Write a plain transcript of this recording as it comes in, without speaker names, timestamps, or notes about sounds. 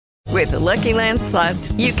With the Lucky Land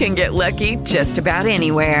Slots, you can get lucky just about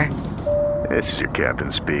anywhere. This is your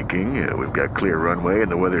captain speaking. We've got clear runway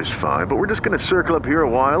and the weather's fine, but we're just going to circle up here a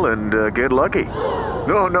while and get lucky.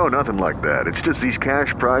 No, nothing like that. It's just these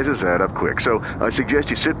cash prizes add up quick. So I suggest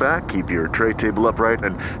you sit back, keep your tray table upright,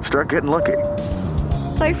 and start getting lucky.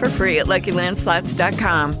 Play for free at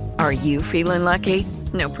LuckyLandSlots.com. Are you feeling lucky?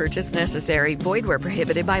 No purchase necessary. Void where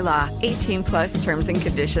prohibited by law. 18 plus terms and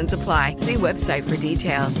conditions apply. See website for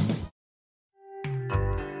details.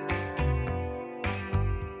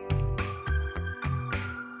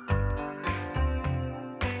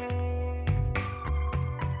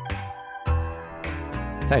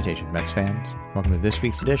 Salutations, Mets fans. Welcome to this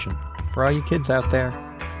week's edition, for all you kids out there,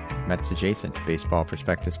 Mets Adjacent Baseball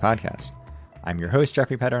Perspectives Podcast. I'm your host,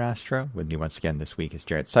 Jeffrey Paternostro. With me once again this week is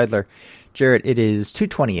Jarrett Seidler. Jarrett, it is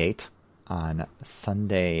 2:28 on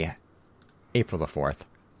Sunday, April the 4th.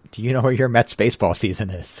 Do you know where your Mets baseball season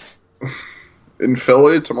is? In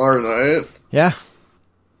Philly tomorrow night? Yeah.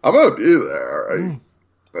 I'm going to be there.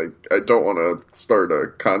 I don't want to start a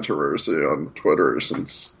controversy on Twitter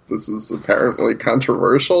since this is apparently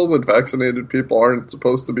controversial that vaccinated people aren't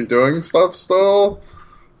supposed to be doing stuff still.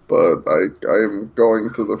 But I am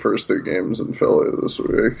going to the first two games in Philly this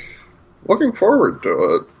week. Looking forward to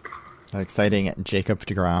it. An exciting Jacob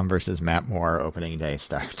deGrom versus Matt Moore opening day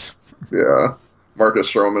start. Yeah. Marcus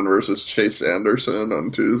Stroman versus Chase Anderson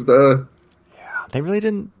on Tuesday. Yeah, they really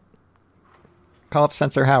didn't call up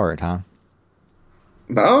Spencer Howard, huh?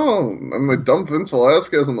 No, and they dumped Vince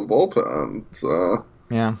Velasquez in the bullpen. So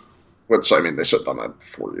yeah, which I mean they should have done that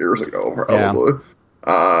 4 years ago, probably.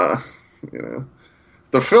 Yeah.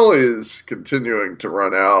 The Phillies continuing to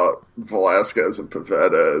run out Velasquez and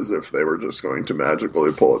Pivetta as if they were just going to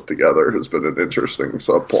magically pull it together has been an interesting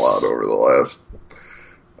subplot over the last,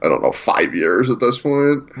 5 years at this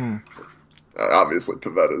point. Obviously,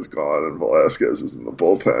 Pivetta's gone and Velasquez is in the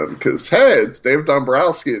bullpen because, hey, it's Dave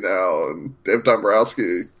Dombrowski now, and Dave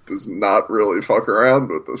Dombrowski does not really fuck around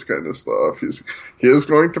with this kind of stuff. He is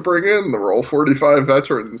going to bring in the Roll 45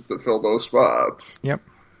 veterans to fill those spots. Yep.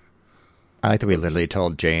 I like that we literally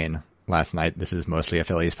told Jane last night this is mostly a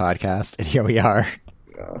Phillies podcast, and here we are.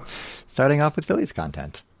 Yeah. Starting off with Phillies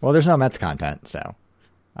content. Well, there's no Mets content, so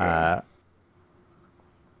to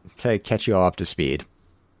catch you all up to speed.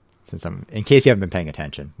 In case you haven't been paying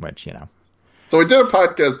attention, which, So we did a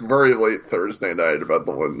podcast very late Thursday night about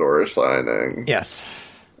the Lindor signing. Yes.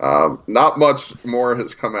 Not much more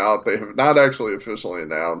has come out. They have not actually officially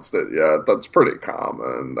announced it yet. That's pretty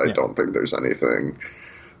common. I don't think there's anything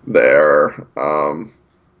there.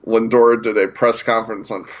 Lindor did a press conference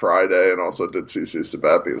on Friday and also did CC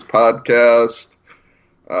Sabathia's podcast.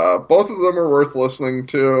 Both of them are worth listening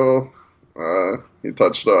to. He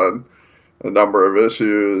touched on a number of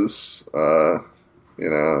issues,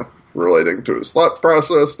 relating to his thought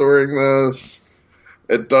process during this.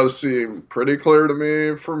 It does seem pretty clear to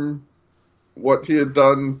me from what he had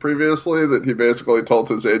done previously that he basically told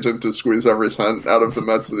his agent to squeeze every cent out of the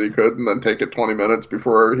Mets that he could and then take it 20 minutes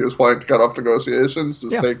before he was planning to cut off negotiations.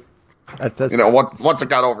 Once it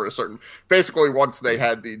got over a certain... Basically, once they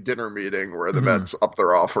had the dinner meeting where the Mets upped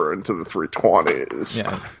their offer into the 320s.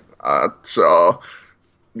 Yeah.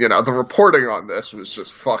 The reporting on this was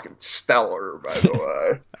just fucking stellar, by the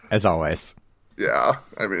way. As always. Yeah,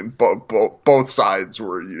 I mean, both sides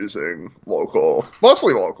were using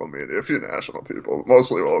mostly local media, a few national people,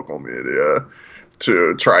 mostly local media,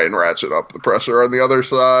 to try and ratchet up the pressure on the other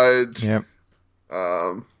side. Yep.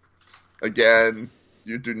 Again,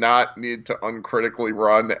 you do not need to uncritically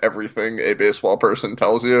run everything a baseball person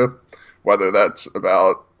tells you, whether that's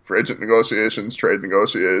about free agent negotiations, trade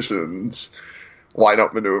negotiations,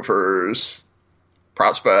 lineup maneuvers,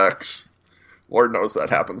 prospects. Lord knows that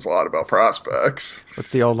happens a lot about prospects.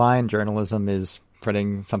 What's the old line? Journalism is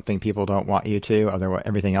printing something people don't want you to.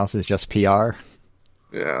 Everything else is just PR.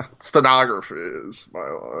 Yeah, stenography is my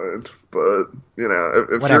line. But,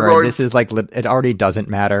 if whatever, you're going... this is it already doesn't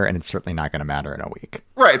matter, and it's certainly not going to matter in a week.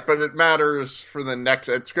 Right, but it matters for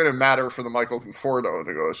it's going to matter for the Michael Conforto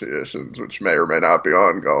negotiations, which may or may not be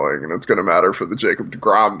ongoing, and it's going to matter for the Jacob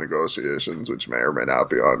deGrom negotiations, which may or may not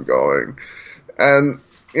be ongoing. And,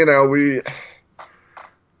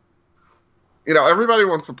 everybody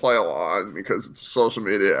wants to play along because it's a social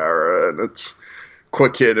media era and it's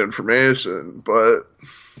quick hit information. But,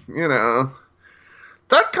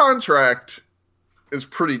 that contract is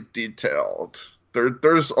pretty detailed.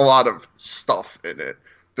 There's a lot of stuff in it.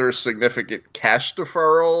 There's significant cash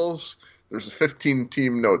deferrals. There's a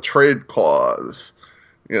 15-team no-trade clause.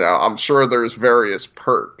 I'm sure there's various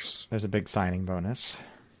perks. There's a big signing bonus.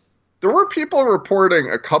 There were people reporting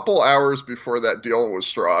a couple hours before that deal was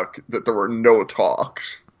struck that there were no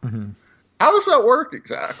talks. Mm-hmm. How does that work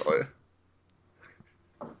exactly?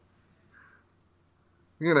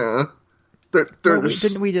 You know,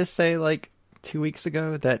 didn't we just say like 2 weeks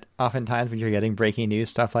ago that oftentimes when you're getting breaking news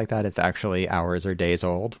stuff like that, it's actually hours or days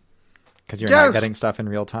old because you're not getting stuff in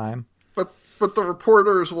real time? But the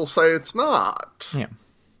reporters will say it's not. Yeah.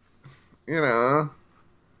 You know.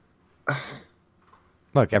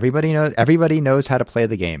 Look, everybody knows how to play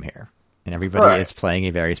the game here, and everybody is playing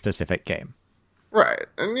a very specific game. Right.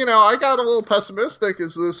 And, you know, I got a little pessimistic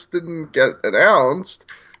as this didn't get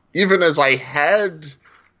announced, even as I had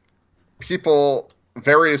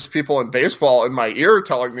various people in baseball in my ear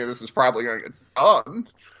telling me this is probably going to get done.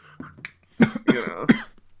 You know,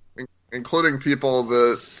 including people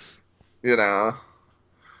that, you know,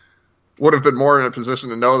 would have been more in a position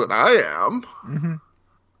to know than I am. Mm-hmm.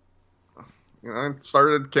 You know, I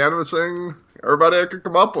started canvassing everybody I could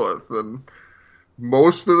come up with, and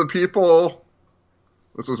most of the people,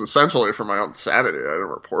 this was essentially for my own sanity, I didn't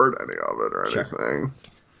report any of it or anything. Sure.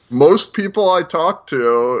 Most people I talked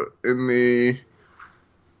to in the,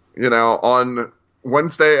 you know, on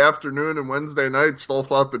Wednesday afternoon and Wednesday night still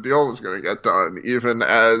thought the deal was going to get done, even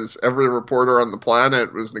as every reporter on the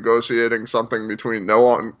planet was saying something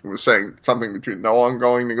between no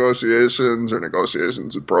ongoing negotiations, or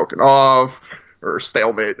negotiations had broken off, or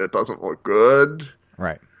stalemate that doesn't look good.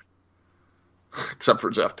 Right. Except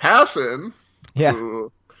for Jeff Passan, yeah,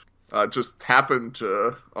 who just happened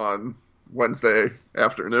to, on Wednesday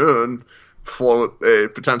afternoon, float a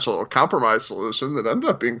potential compromise solution that ended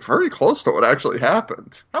up being very close to what actually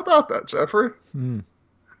happened. How about that, Jeffrey?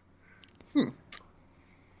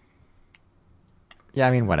 Yeah,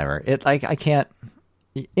 I mean, whatever. I can't.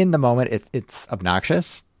 In the moment, it's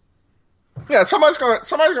obnoxious. Yeah, somebody's gonna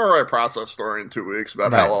write a process story in 2 weeks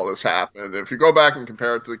about how all this happened. If you go back and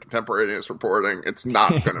compare it to the contemporaneous reporting, it's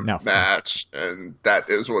not gonna match, and that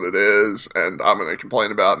is what it is. And I'm gonna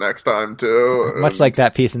complain about it next time too. Much like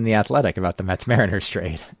that piece in The Athletic about the Mets-Mariners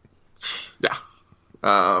trade. Yeah,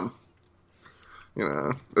 you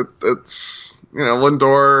know, it's you know,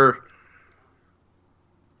 Lindor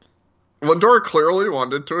clearly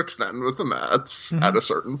wanted to extend with the Mets at a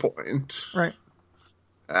certain point, right?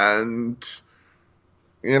 And,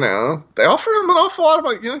 you know, they offered him an awful lot of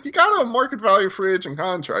money. You know, he got a market value free agent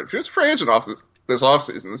contract. If he was a free agent off this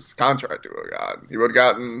offseason, this is contract he would have gotten. He would have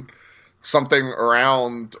gotten something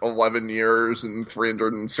around 11 years and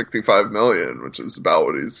 $365 million, which is about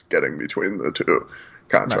what he's getting between the two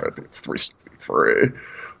contracts. Right. I think it's $363.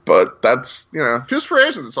 But that's, you know, if he was a free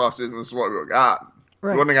agent this offseason, this is what we would have gotten.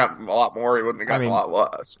 Right. He wouldn't have gotten a lot more. He wouldn't have gotten a lot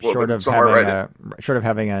less. Short of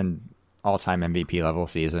having an all-time MVP level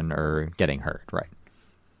season or getting hurt, right?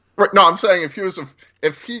 Right. No, I'm saying if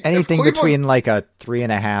anything between like a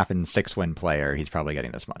 3.5 and 6 win player, he's probably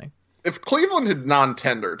getting this money. If Cleveland had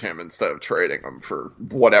non-tendered him instead of trading him for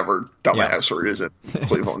whatever dumbass reason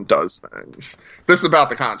Cleveland does things, this is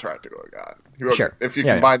about the contract he would have gotten. Sure. If you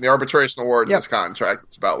combine the arbitration award and this contract,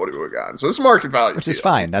 it's about what he would have gotten. So this is market value, which is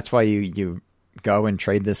fine. That's why you go and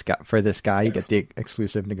trade this guy for this guy. You get the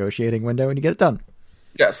exclusive negotiating window, and you get it done.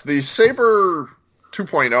 Yes, the Sabre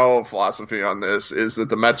 2.0 philosophy on this is that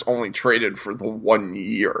the Mets only traded for the 1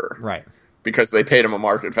 year. Right. Because they paid him a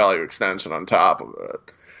market value extension on top of it.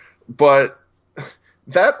 But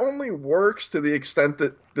that only works to the extent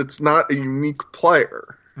that it's not a unique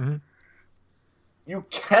player. Mm-hmm. You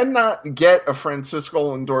cannot get a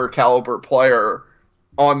Francisco Lindor caliber player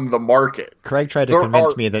on the market. Craig tried to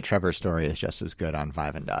convince me that Trevor Story is just as good on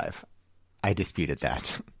 5 and Dive. I disputed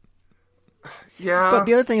that. Yeah. But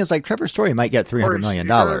the other thing is, like, Trevor Story might get $300 million.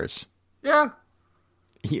 Yeah.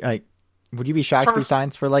 Would you be shocked if he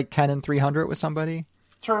signs for like 10 and 300 with somebody?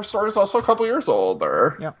 Trevor Story's also a couple years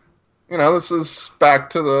older. Yeah. You know, this is back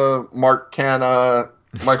to the Mark Canna,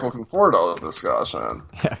 Michael Conforto discussion.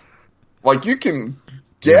 Yeah. Like, you can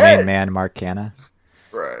get... Your main man, Mark Canna.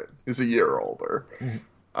 Right. He's a year older.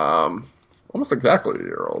 Mm-hmm. Almost exactly a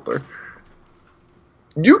year older.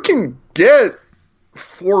 You can get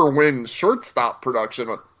 4-win shortstop production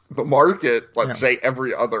with the market, let's say,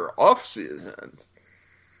 every other offseason.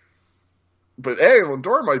 But,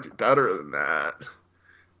 Lindor might be better than that.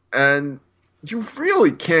 And you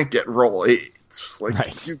really can't get roll 8s.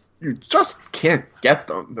 Like, you just can't get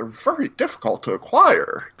them. They're very difficult to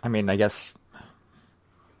acquire. I mean, I guess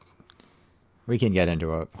we can get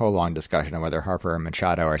into a whole long discussion on whether Harper and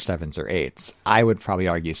Machado are 7s or 8s. I would probably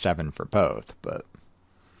argue 7 for both, but...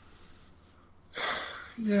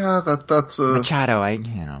 Yeah, that's a... Machado,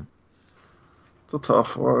 It's a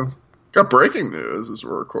tough one. Got breaking news as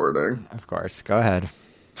we're recording. Of course. Go ahead.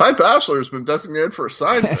 Ty Bachelor's been designated for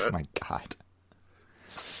assignment. Oh my God.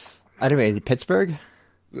 Anyway, Pittsburgh?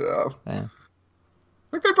 Yeah. I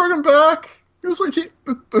think they bring him back. It was like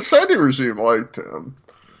the Sandy regime liked him.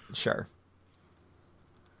 Sure.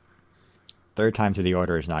 Third time through the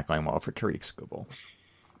order is not going well for Tariq Skubal.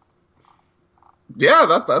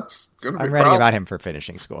 Yeah, that's going to be. I'm writing about him for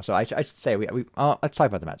finishing school, so I should say let's talk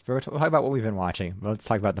about the Mets. We're talking about what we've been watching. Let's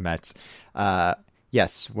talk about the Mets.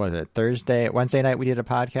 Yes, was it Wednesday night we did a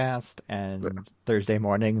podcast, and Thursday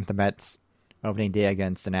morning the Mets opening day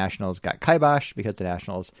against the Nationals got kiboshed because the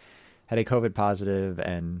Nationals had a COVID positive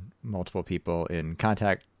and multiple people in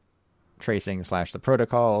contact tracing / the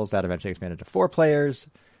protocols. That eventually expanded to 4 players,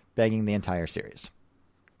 begging the entire series.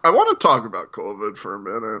 I want to talk about COVID for a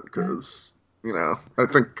minute because, I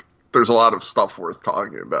think there's a lot of stuff worth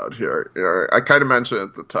talking about here. I kind of mentioned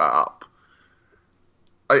at the top.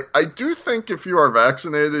 I do think if you are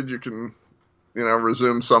vaccinated, you can,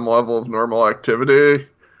 resume some level of normal activity.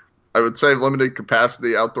 I would say limited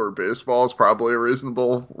capacity outdoor baseball is probably a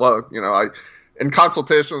reasonable, in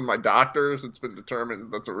consultation with my doctors, it's been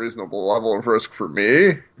determined that's a reasonable level of risk for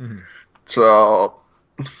me. Mm-hmm. So,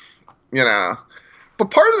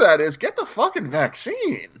 but part of that is get the fucking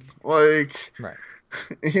vaccine. Right.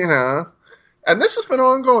 And this has been an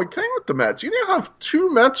ongoing thing with the Mets. You now have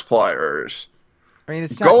 2 Mets players. I mean,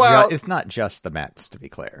 it's not just the Mets, to be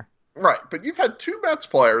clear. Right, but you've had 2 Mets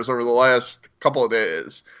players over the last couple of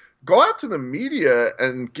days go out to the media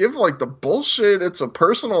and give the bullshit it's a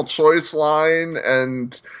personal choice line,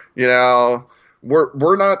 and we're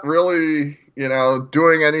not really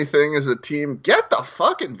doing anything as a team. Get the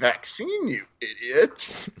fucking vaccine, you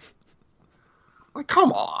idiot.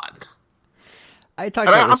 Come on.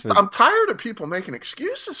 I'm tired of people making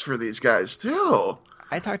excuses for these guys too.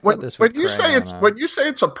 I talked about this when you say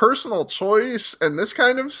it's a personal choice and this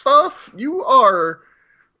kind of stuff. You are,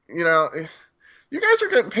 you guys are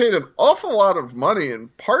getting paid an awful lot of money,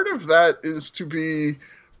 and part of that is to be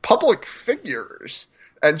public figures,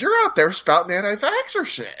 and you're out there spouting anti-vaxxer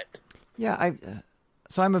shit. Yeah,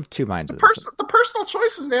 so I'm of 2 minds. The personal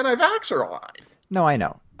choice is an anti-vaxxer line. No, I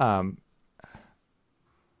know.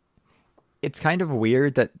 It's kind of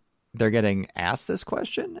weird that they're getting asked this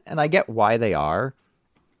question, and I get why they are,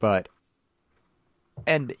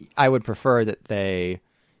 and I would prefer that they,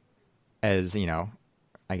 as,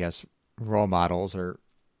 I guess, role models or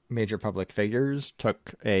major public figures,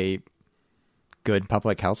 took a good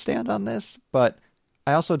public health stand on this, but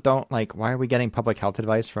I also don't why are we getting public health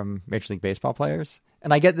advice from Major League Baseball players?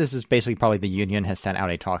 And I get this is basically probably the union has sent out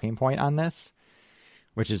a talking point on this,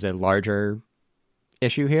 which is a larger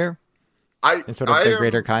issue here. In sort of the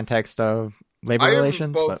greater context of labor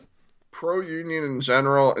relations. I am both pro-union in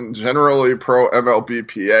general and generally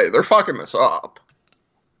pro-MLBPA. They're fucking this up.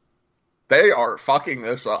 They are fucking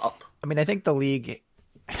this up. I mean, I think the league,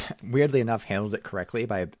 weirdly enough, handled it correctly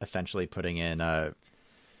by essentially putting in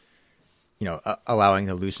allowing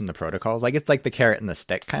to loosen the protocols. It's like the carrot and the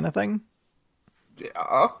stick kind of thing.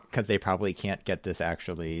 Yeah. Because they probably can't get this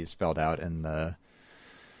actually spelled out in a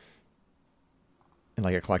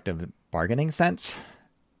collective bargaining sense.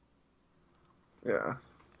 Yeah.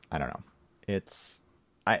 I don't know.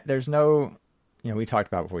 There's no, we talked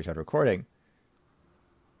about before we started recording,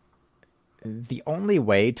 the only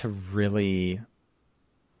way to really,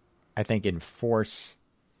 I think, enforce,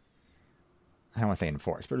 I don't want to say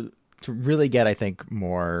enforce, but to really get, I think,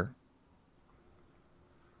 more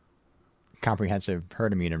comprehensive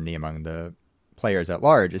herd immunity among the players at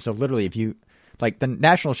large is to literally, if you, the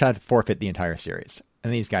Nationals should forfeit the entire series,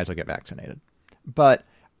 and these guys will get vaccinated. But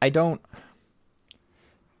I don't,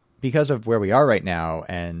 because of where we are right now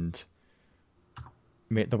and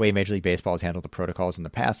the way Major League Baseball has handled the protocols in the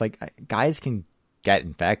past, guys can get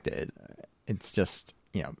infected. It's just,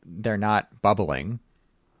 they're not bubbling.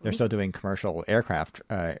 They're still doing commercial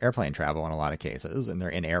airplane travel in a lot of cases, and they're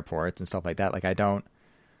in airports and stuff like that. And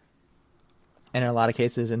in a lot of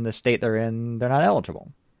cases in the state they're in, they're not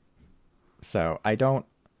eligible. So I don't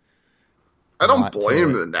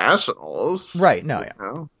blame the Nationals. Right, no,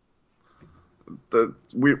 yeah.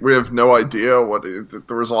 We have no idea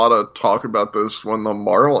there was a lot of talk about this when the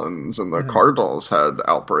Marlins and the Cardinals had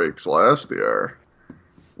outbreaks last year. A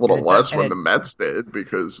little less when the Mets did,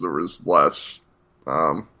 because there was less,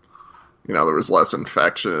 there was less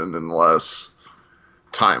infection and less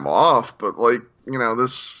time off. But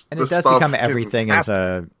this, and it does become everything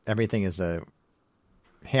is a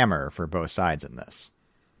hammer for both sides in this.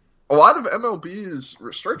 A lot of MLB's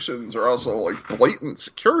restrictions are also blatant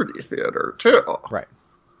security theater too. Right.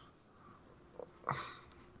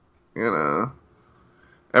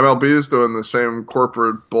 MLB is doing the same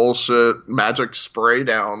corporate bullshit magic spray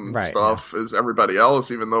down stuff as everybody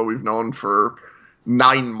else, even though we've known for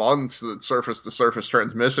 9 months that surface-to-surface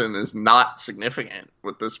transmission is not significant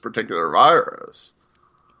with this particular virus.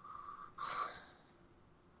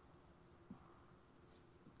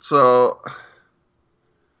 So,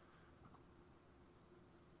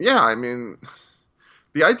 yeah, I mean,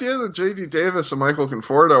 the idea that J.D. Davis and Michael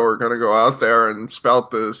Conforto are going to go out there and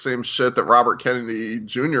spout the same shit that Robert Kennedy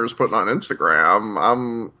Jr. is putting on Instagram,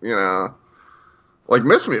 I'm,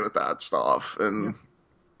 miss me with that stuff. And,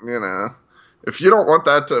 if you don't want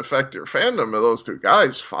that to affect your fandom of those two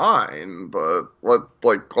guys, fine. But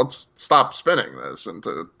let's stop spinning this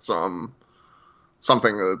into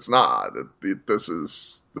something that it's not.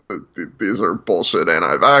 These are bullshit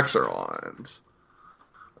anti-vaxxer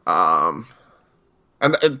lines.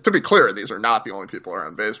 And to be clear, these are not the only people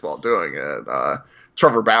around baseball doing it.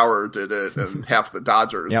 Trevor Bauer did it, and half the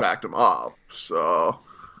Dodgers backed him up. So,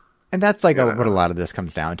 and that's what a lot of this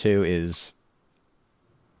comes down to is,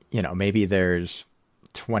 maybe there's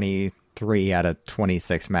 23 out of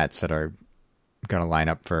 26 Mets that are going to line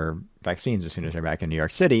up for vaccines as soon as they're back in New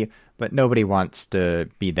York City, but nobody wants to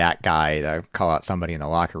be that guy to call out somebody in the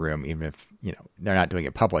locker room, even if, they're not doing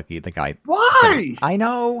it publicly. The guy, why? I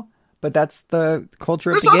know. But that's the culture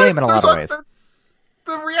of the game in a lot of ways.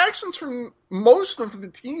 The reactions from most of the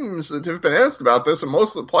teams that have been asked about this, and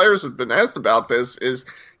most of the players have been asked about this, is,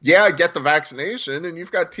 get the vaccination, and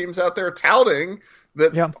you've got teams out there touting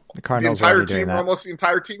that the entire team, almost the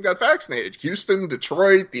entire team got vaccinated. Houston,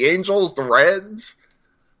 Detroit, the Angels, the Reds.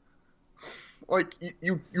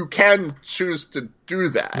 You can choose to do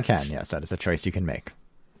that. You can, yes. That is a choice you can make.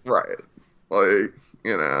 Right.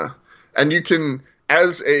 And you can,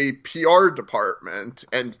 as a PR department,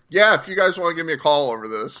 and if you guys want to give me a call over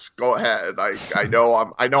this, go ahead. I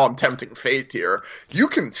know I'm tempting fate here. You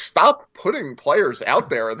can stop putting players out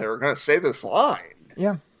there that are going to say this line.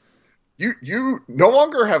 Yeah. You no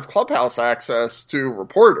longer have clubhouse access to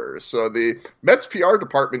reporters, so the Mets PR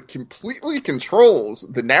department completely controls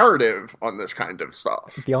the narrative on this kind of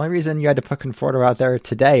stuff. The only reason you had to put Conforto out there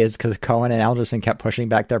today is because Cohen and Alderson kept pushing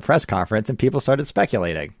back their press conference, and people started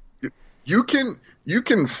speculating. You can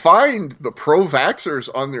find the pro-vaxxers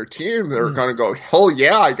on their team that are going to go, hell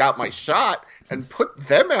yeah, I got my shot, and put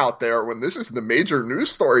them out there when this is the major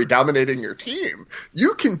news story dominating your team.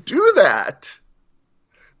 You can do that.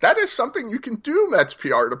 That is something you can do, Mets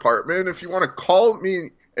PR department. If you want to call me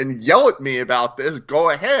and yell at me about this, go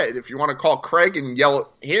ahead. If you want to call Craig and yell at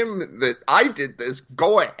him that I did this,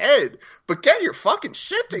 go ahead. But get your fucking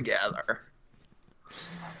shit together.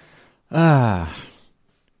 So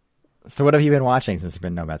what have you been watching since there's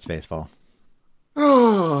been no Mets baseball?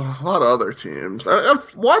 Oh, a lot of other teams.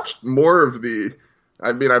 I've watched more of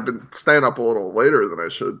I've been staying up a little later than I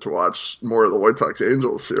should to watch more of the White Sox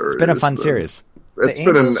Angels series. It's been a fun series. It's the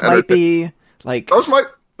been Angels might be like those might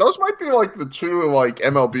be like the two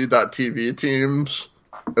MLB.TV teams,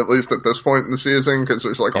 at least at this point in the season, because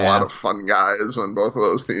there's a lot of fun guys on both of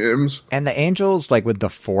those teams. And the Angels, with the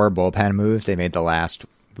 4 bullpen moves they made the last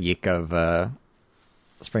week of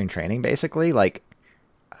spring training, basically, I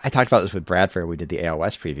talked about this with Bradford. We did the AL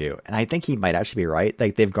West preview, and I think he might actually be right.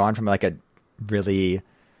 They've gone from a really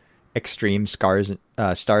extreme stars and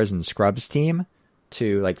scrubs team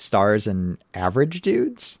to stars and average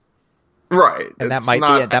dudes, right? And that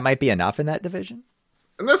might be enough in that division.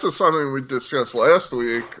 And this is something we discussed last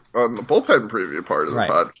week on the bullpen preview part of the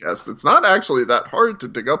podcast. It's not actually that hard to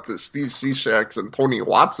dig up the Steve Cisheks and Tony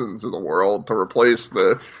Watsons of the world to replace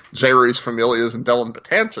the Jerry's Familias and Dylan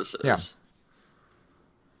Betances. Yeah.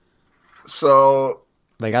 So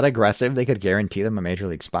they got aggressive. They could guarantee them a major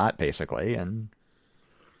league spot, basically. And,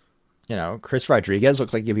 Chris Rodriguez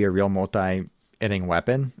looked like he'd be a real multi-inning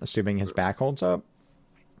weapon, assuming his back holds up.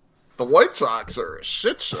 The White Sox are a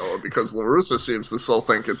shit show because La Russa seems to still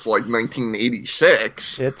think it's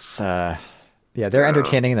 1986. It's, they're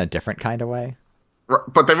entertaining in a different kind of way.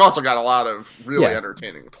 But they've also got a lot of really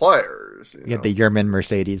entertaining players. You get the Yerman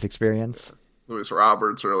Mercedes experience. Luis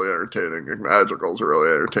Roberts really entertaining. Nick Magical's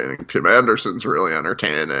really entertaining. Tim Anderson's really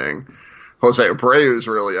entertaining. Jose Abreu's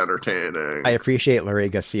really entertaining. I appreciate Larry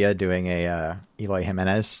Garcia doing a Eloy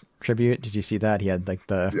Jimenez tribute. Did you see that? He had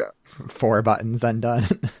 4 buttons undone.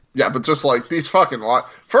 Yeah, but just these fucking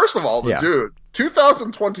first of all, the dude,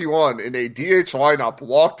 2021 in a DH lineup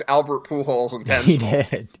walked Albert Pujols intentionally.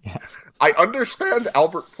 He did. Yeah. I understand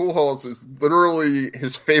Albert Pujols is literally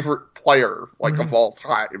his favorite player, of all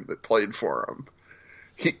time that played for him.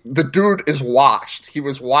 The dude is washed. He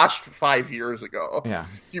was washed 5 years ago. Yeah.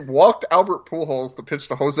 He walked Albert Pujols to pitch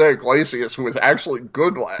to Jose Iglesias, who was actually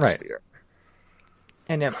good last year.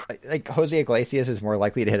 And like Jose Iglesias is more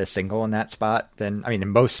likely to hit a single in that spot than, I mean, in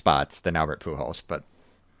most spots than Albert Pujols, but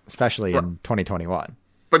especially in 2021.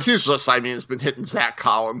 But he's been hitting Zach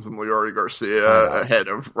Collins and Leori Garcia ahead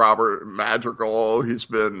of Robert Madrigal.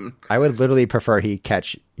 I would literally prefer he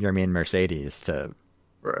catch Yermin Mercedes to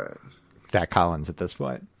Zach Collins at this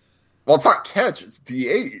point. Well, it's not catch, it's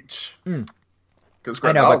DH. I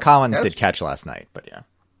know, but Collins did catch last night, but yeah.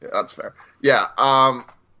 Yeah, that's fair.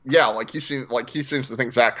 Yeah, like he seems to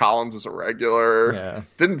think Zach Collins is a regular. Yeah.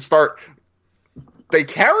 Didn't start. They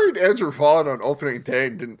carried Andrew Vaughn on opening day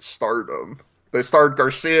and didn't start him. They started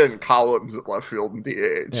Garcia and Collins at left field and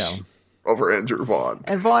DH over Andrew Vaughn.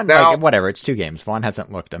 And Vaughn, now, whatever, it's 2 games. Vaughn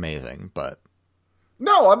hasn't looked amazing, but...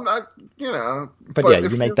 No, I'm not, But yeah,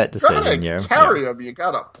 you make that decision. You carry him, you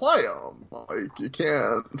gotta play him. Like, you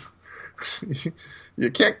can't...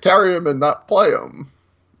 you can't carry him and not play him.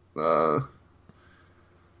 I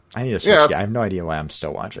need to switch. Yeah, I have no idea why I'm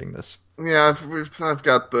still watching this. Yeah, I've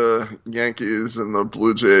got the Yankees and the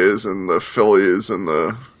Blue Jays and the Phillies and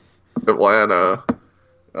the Atlanta.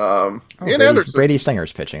 Ian Anderson. Brady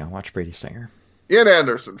Singer's pitching. I'll watch Brady Singer. Ian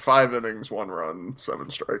Anderson, 5 innings, 1 run, 7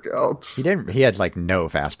 strikeouts. He had like no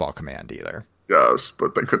fastball command either. Yes,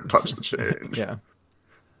 but they couldn't touch the change. Yeah.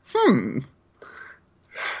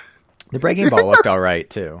 The breaking ball looked all right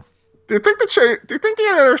too. Do you think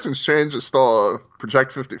Ian Anderson's change is still a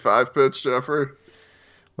project 55 pitch, Jeffrey?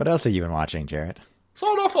 What else have you been watching, Jarrett?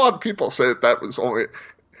 So an awful lot of people say that was only...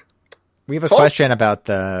 We have a question about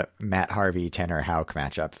the Matt Harvey, Tanner Houck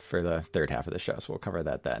matchup for the third half of the show, so we'll cover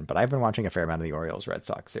that then. But I've been watching a fair amount of the Orioles-Red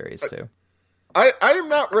Sox series, too. I am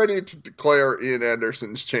not ready to declare Ian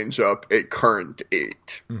Anderson's changeup a current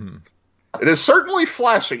 8. Mm-hmm. It is certainly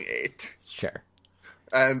flashing 8. Sure.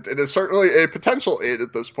 And it is certainly a potential 8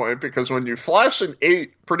 at this point, because when you flash an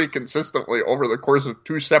 8 pretty consistently over the course of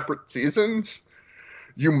 2 separate seasons,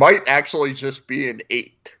 you might actually just be an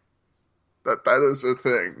 8. That is a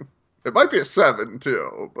thing. It might be a 7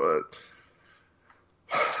 too, but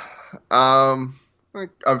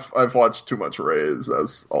I've watched too much Rays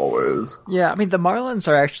as always. Yeah, I mean the Marlins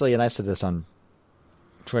are actually, and I said this on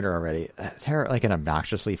Twitter already, they're like an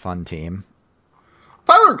obnoxiously fun team.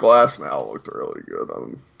 Tyler Glass now looked really good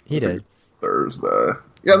on Thursday.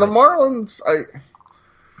 Yeah, the Marlins.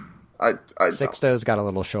 I Sixto's got a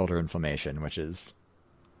little shoulder inflammation, which is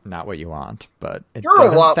not what you want, but it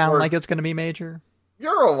doesn't sound like it's going to be major.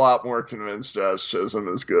 You're a lot more convinced Jazz Chisholm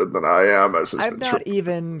is good than I am. I'm not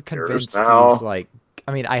even convinced he's like...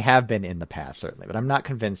 I mean, I have been in the past, certainly, but I'm not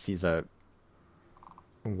convinced he's a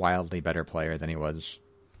wildly better player than he was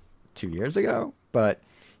 2 years ago, but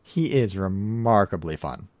he is remarkably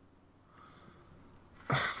fun.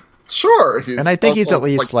 Sure. And I think he's at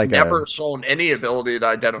least like never shown any ability to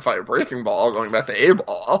identify a breaking ball going back to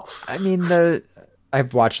A-ball. I mean,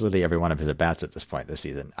 I've watched literally every one of his at-bats at this point this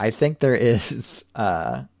season. I think there is...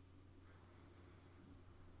 and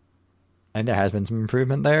there has been some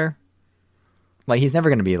improvement there. Like, he's never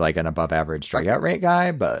going to be like an above-average strikeout rate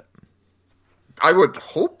guy, but... I would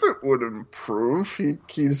hope it would improve.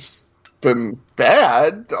 He's been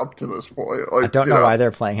bad up to this point. Like, I don't know why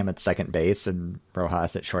they're playing him at second base and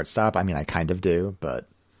Rojas at shortstop. I mean, I kind of do, but...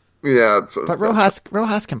 Yeah, but Rojas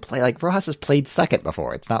can play... Like, Rojas has played second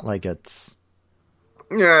before. It's not like it's...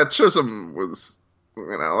 Yeah, Chisholm was,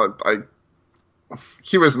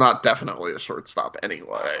 he was not definitely a shortstop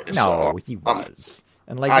anyway. No, he was.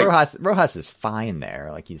 And, like, Rojas is fine there.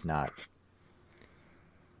 Like, he's not...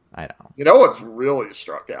 I don't know. You know what's really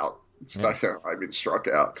struck out? Struck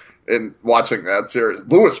out in watching that series?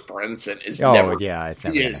 Lewis Brinson is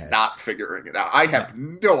not figuring it out. I have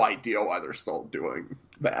no idea why they're still doing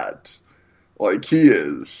that. Like, he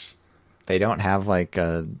is... They don't have, like,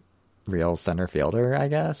 a real center fielder, I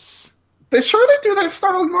guess. They do. They've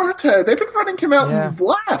started Marte. They've been running him out in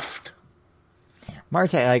left.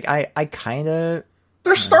 Marte, like, I kind of...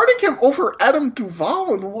 They're starting him over Adam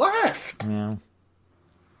Duvall in left. Yeah.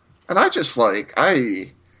 And I just, Lewis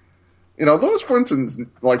Brinson's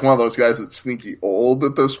like one of those guys that's sneaky old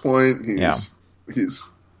at this point. He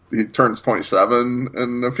turns 27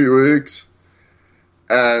 in a few weeks.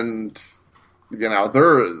 And,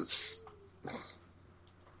 there is...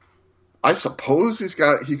 I suppose he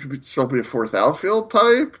could still be a fourth outfield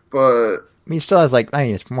type, but... He still has,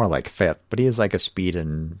 it's more like fifth, but he is like a speed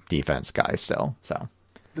and defense guy still, so...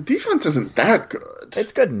 The defense isn't that good.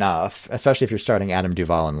 It's good enough, especially if you're starting Adam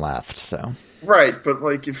Duvall in left, so... Right, but,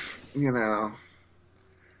 if,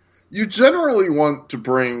 you generally want to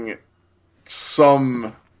bring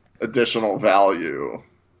some additional value...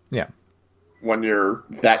 Yeah. When you're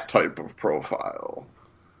that type of profile.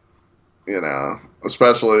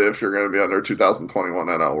 especially if you're going to be under 2021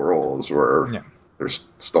 NL rules where there's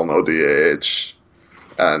still no DH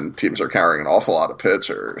and teams are carrying an awful lot of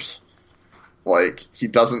pitchers. Like, he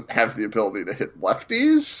doesn't have the ability to hit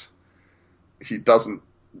lefties. He doesn't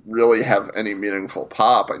really have any meaningful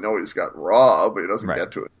pop. I know he's got raw, but he doesn't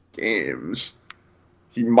get to it in games.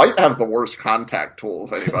 He might have the worst contact tool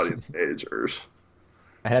of anybody in the majors.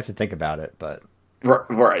 I'd have to think about it, but...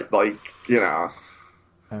 Right, like,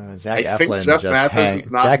 Zach I think Eflin Jeff just Mathis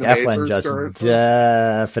is not in the majors just currently.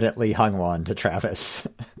 definitely hung one to Travis.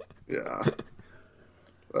 Yeah.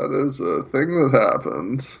 That is a thing that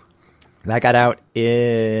happens. That got out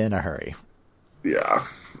in a hurry. Yeah.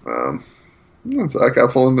 Zach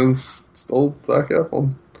Eflin is still Zach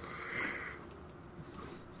Eflin.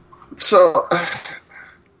 So,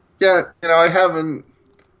 yeah, I haven't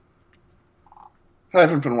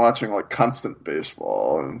been watching like constant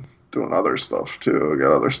baseball and doing other stuff too. I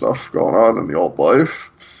got other stuff going on in the old life,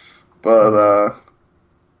 but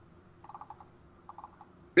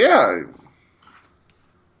yeah,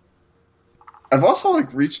 I've also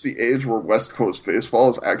like reached the age where West Coast baseball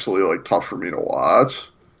is actually like tough for me to watch.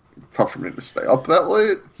 Tough for me to stay up that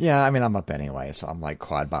late. Yeah, I mean, I'm up anyway, so I'm like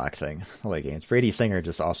quad boxing late games. Brady Singer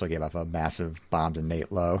just also gave up a massive bomb to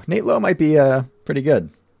Nate Lowe. Nate Lowe might be pretty good.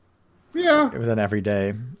 Yeah. With an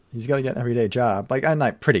everyday, he's got to get an everyday job. Like, I'm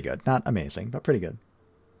not pretty good, not amazing, but pretty good.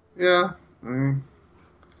 Yeah. I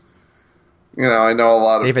know a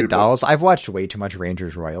lot of David people... Dawes. I've watched way too much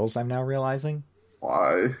Rangers Royals, I'm now realizing.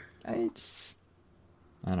 Why? I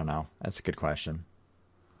don't know. That's a good question.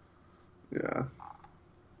 Yeah.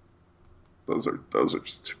 Those are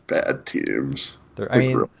just two bad teams.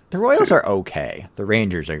 The Royals are okay. The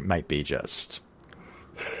Rangers might be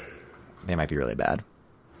they might be really bad.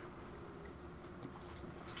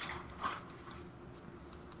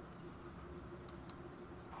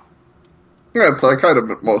 Yeah, so I kind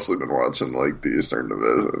of mostly been watching like the Eastern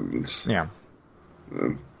divisions. Yeah.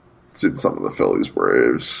 And seen some of the Phillies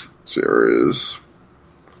Braves series.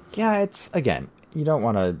 Yeah, it's, again, you don't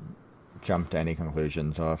want to jump to any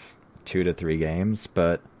conclusions off 2 to 3 games,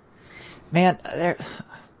 but man,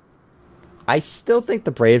 I still think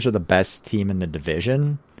the Braves are the best team in the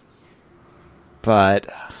division,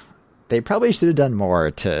 but they probably should have done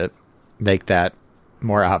more to make that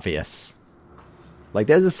more obvious. Like,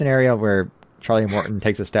 there's a scenario where Charlie Morton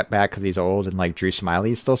takes a step back because he's old, and like Drew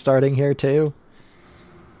Smiley's still starting here too.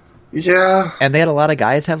 Yeah, and they had a lot of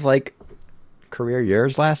guys have like career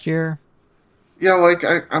years last year. Yeah, like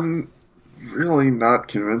I'm really not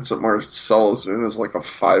convinced that Marcell Ozuna is like a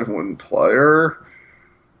 5-win player.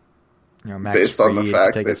 Max based Fried on the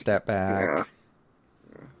fact take that a step back.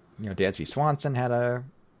 Yeah. Dansby Swanson had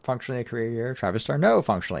functionally a career year. Travis d'Arnaud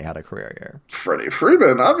functionally had a career year. Freddie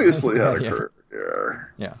Freeman obviously had a career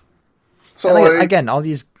year. Yeah. So again, all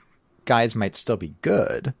these guys might still be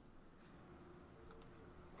good,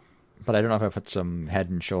 but I don't know if I put some head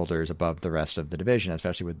and shoulders above the rest of the division,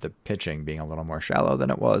 especially with the pitching being a little more shallow than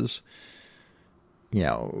it was,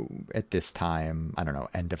 at this time, I don't know,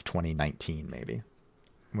 end of 2019 maybe,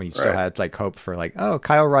 when you still had like hope for like, oh,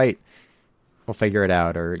 Kyle Wright will figure it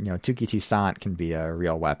out, or Touki Toussaint can be a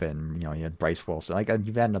real weapon. You had Bryce Wilson. Like,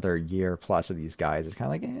 you've had another year plus of these guys. It's kind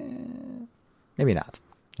of like, maybe not.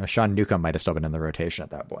 Sean Newcomb might have still been in the rotation at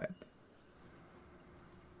that point.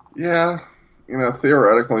 Yeah.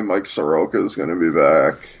 Theoretically, Mike Soroka is going to be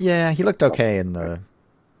back. Yeah, he looked okay in the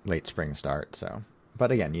late spring start. So,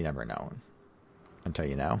 but again, you never know until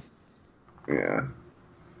you know. Yeah.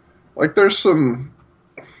 Like, there's some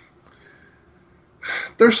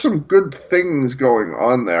good things going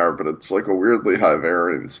on there, but it's like a weirdly high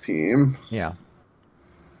variance team. Yeah.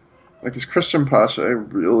 Like, is Christian Pache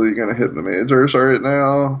really going to hit in the majors right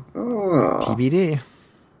now? Oh. TBD.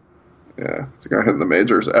 Yeah. Is he going to hit in the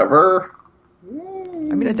majors ever?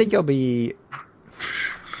 I mean, I think he'll be...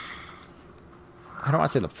 I don't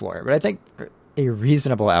want to say the floor, but I think a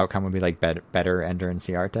reasonable outcome would be like better Ender and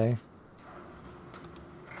Ciarte.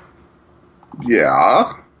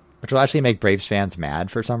 Yeah. Which will actually make Braves fans mad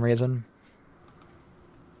for some reason.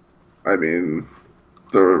 I mean,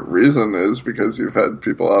 the reason is because you've had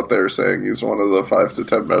people out there saying he's one of the 5 to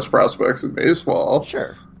 10 best prospects in baseball.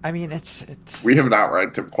 Sure. I mean, it's... We have not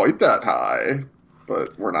ranked him quite that high,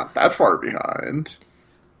 but we're not that far behind.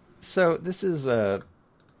 So this is a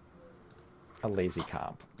lazy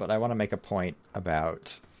comp, but I want to make a point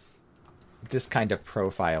about this kind of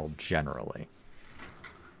profile generally.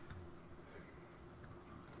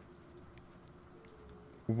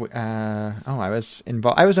 I was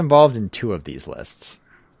involved in 2 of these lists.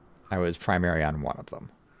 I was primary on one of them.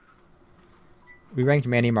 We ranked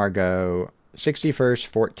Manny Margot 61st,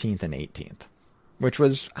 14th, and 18th, which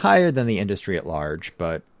was higher than the industry at large,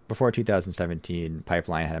 but before 2017,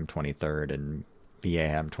 Pipeline had him 23rd and BA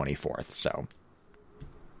had him 24th, so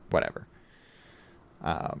whatever.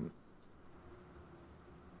 I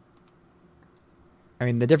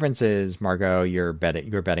mean, the difference is, Margot, you're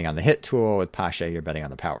betting on the hit tool. With Pache, you're betting on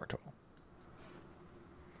the power tool.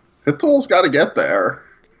 Hit tool's got to get there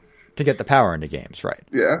to get the power into games, right?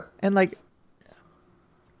 Yeah, and like,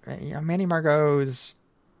 Manny Margot's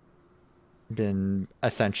been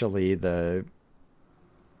essentially the,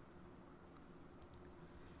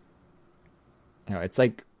 it's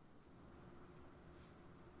like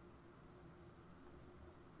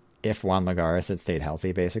if Juan Lagares had stayed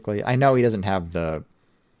healthy, basically. I know he doesn't have the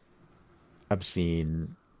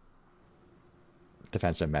obscene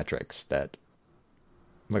defensive metrics that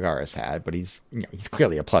Lagares had, but he's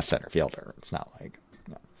clearly a plus center fielder. It's not like,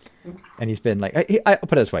 and he's been like, I'll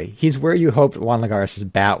put it this way, he's where you hoped Juan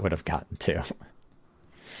Lagares' bat would have gotten to.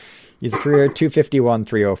 He's a career 251,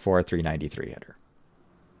 304, 393 hitter.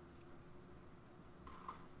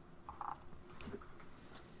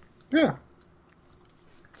 Yeah.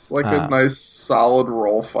 It's like a nice, solid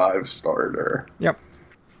roll 5 starter. Yep.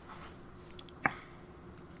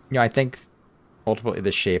 I think ultimately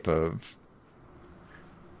the shape of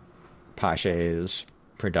Pache's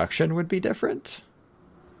production would be different.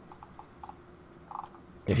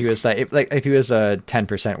 If he was if he was a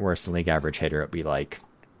 10% worse than league average hitter, it'd be like,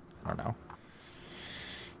 I don't know,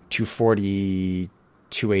 240,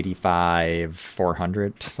 285,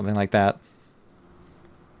 400, something like that.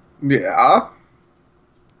 Yeah.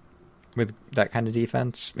 With that kind of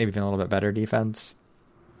defense, maybe even a little bit better defense.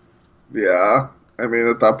 Yeah. I mean,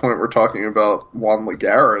 at that point, we're talking about Juan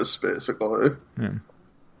Lagares, basically. Hmm.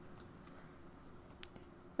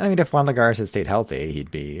 I mean, if Juan Lagares had stayed healthy,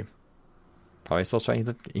 he'd be probably still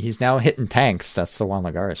starting. He's now hitting tanks. That's the Juan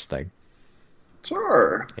Lagares thing.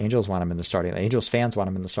 Sure. Angels want him in the starting. Angels fans want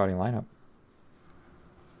him in the starting lineup.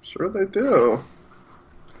 Sure, they do.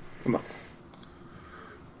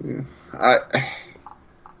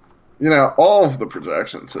 All of the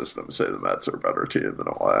projection systems say the Mets are a better team than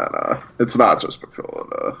Atlanta. It's not just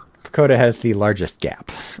PECOTA. PECOTA has the largest gap.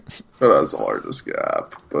 It has the largest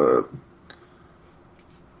gap, but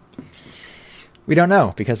we don't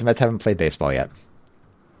know because the Mets haven't played baseball yet.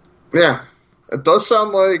 Yeah, it does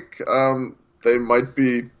sound like they might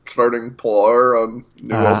be starting Pilar on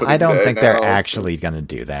new opening day. I don't think they're actually going to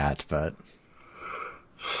do that, but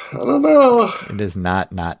I don't know. It is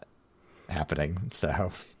not happening,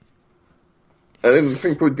 so I didn't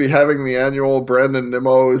think we'd be having the annual Brandon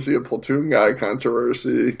Nimmo is he a platoon guy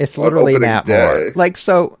controversy. It's literally Matt Moore. Like,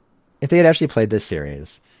 so if they had actually played this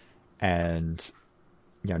series and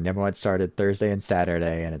Nimmo had started Thursday and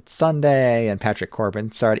Saturday and it's Sunday and Patrick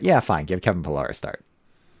Corbin started, yeah, fine, give Kevin Pillar a start.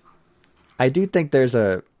 I do think there's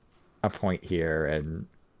a point here, and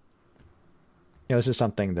this is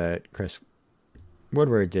something that Chris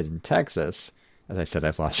Woodward did in Texas. As I said,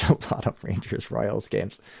 I've watched a lot of Rangers-Royals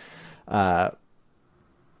games.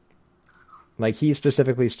 Like, he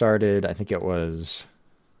specifically started, I think it was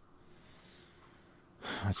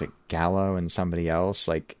Gallo and somebody else?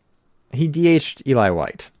 Like, he DH'd Eli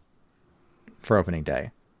White for opening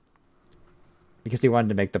day. Because he wanted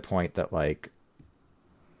to make the point that, like,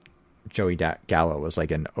 Joey Gallo was,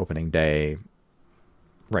 like, an opening day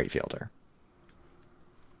right fielder.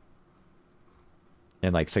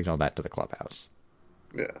 And, like, signaled that to the clubhouse.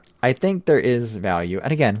 Yeah. I think there is value.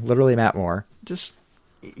 And again, literally Matt Moore.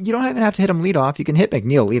 You don't even have to hit him leadoff. You can hit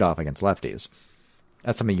McNeil leadoff against lefties.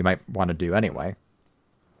 That's something you might want to do anyway.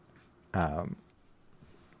 But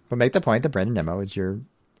make the point that Brandon Nimmo is your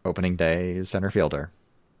opening day center fielder.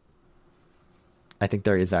 I think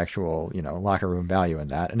there is actual, locker room value in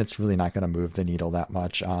that. And it's really not going to move the needle that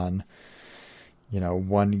much on,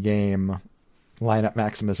 one game lineup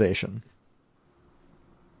maximization.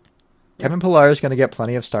 Kevin Pillar is going to get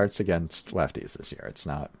plenty of starts against lefties this year. It's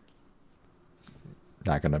not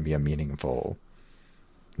going to be a meaningful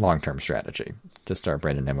long-term strategy to start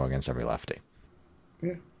Brandon Nimmo against every lefty.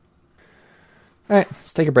 Yeah. All right,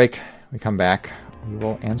 let's take a break. When we come back, we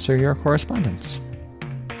will answer your correspondence.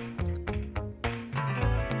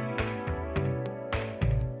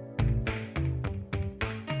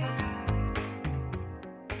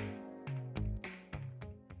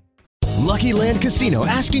 Lucky Land Casino,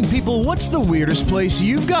 asking people, what's the weirdest place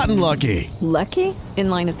you've gotten lucky? Lucky? In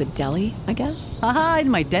line at the deli, I guess? Aha, in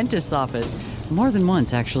my dentist's office. More than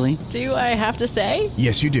once, actually. Do I have to say?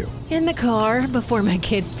 Yes, you do. In the car before my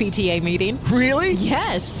kids' PTA meeting. Really?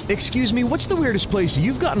 Yes. Excuse me, what's the weirdest place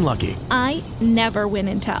you've gotten lucky? I never win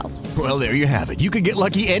and tell. Well, there you have it. You can get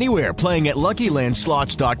lucky anywhere, playing at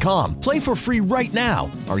LuckyLandSlots.com. Play for free right now.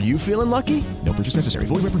 Are you feeling lucky? No purchase necessary.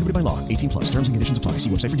 Void where prohibited by law. 18+. Terms and conditions apply. See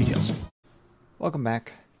website for details. Welcome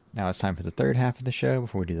back. Now it's time for the third half of the show.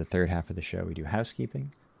 Before we do the third half of the show, we do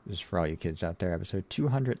housekeeping. This is for all you kids out there, episode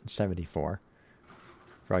 274.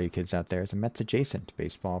 For all you kids out there, it's a Mets-adjacent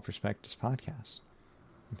Baseball Prospectus podcast.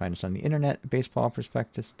 You can find us on the internet at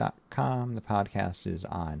baseballprospectus.com. The podcast is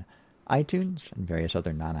on iTunes and various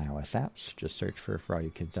other non-iOS apps. Just search for all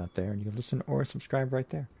you kids out there, and you can listen or subscribe right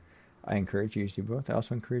there. I encourage you to do both. I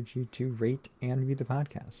also encourage you to rate and review the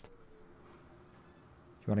podcast.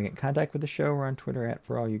 If you want to get in contact with the show, we're on Twitter at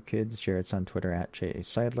For All You Kids. Jared's on Twitter at J.A.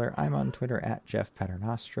 Seidler. I'm on Twitter at Jeff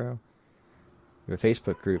Paternostro. We have a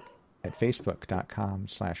Facebook group at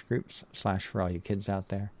facebook.com/groups/For All You Kids out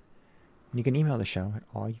there. And you can email the show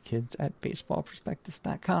at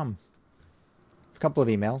allyoukids@baseballprospectus.com. A couple of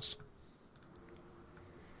emails.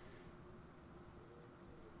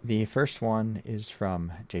 The first one is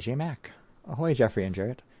from JJ Mack. Ahoy, Jeffrey and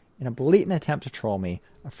Jarrett. In a blatant attempt to troll me,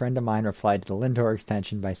 a friend of mine replied to the Lindor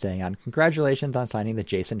extension by saying, congratulations on signing the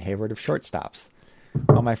Jason Hayward of shortstops.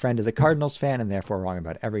 While my friend is a Cardinals fan and therefore wrong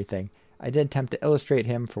about everything, I did attempt to illustrate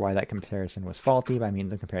him for why that comparison was faulty by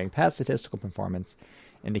means of comparing past statistical performance,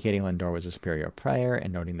 indicating Lindor was a superior player,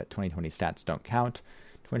 and noting that 2020 stats don't count,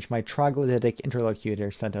 to which my troglodytic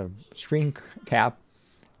interlocutor sent a screen cap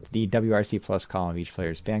to the WRC Plus column of each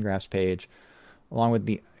player's Fangraphs page, along with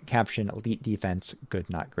the caption, Elite Defense, Good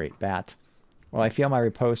Not Great Bat. While I feel my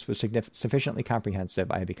repost was sufficiently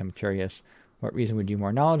comprehensive, I have become curious. What reason would you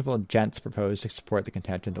more knowledgeable gents propose to support the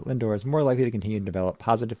contention that Lindor is more likely to continue to develop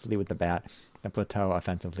positively with the bat than plateau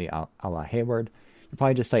offensively a la Hayward? You'll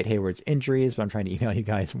probably just cite Hayward's injuries, but I'm trying to email you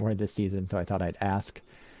guys more this season, so I thought I'd ask.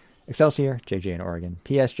 Excelsior, JJ in Oregon.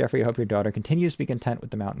 P.S. Jeffrey, I hope your daughter continues to be content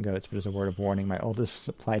with the mountain goats, but as a word of warning, my oldest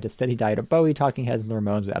supplied a steady diet of Bowie, Talking Heads, and the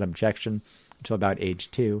Ramones without objection until about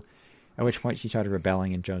age 2, at which point she started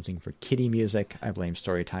rebelling and jonesing for kiddie music. I blame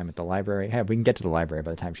story time at the library. Hey, we can get to the library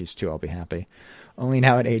by the time she's 2, I'll be happy. Only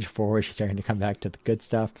now at age 4 she's starting to come back to the good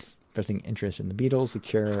stuff, expressing interest in the Beatles, The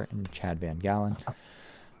Cure, and Chad Van Gallen.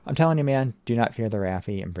 I'm telling you, man, do not fear the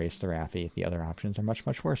Raffy, embrace the Raffy. The other options are much,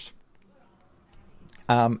 much worse.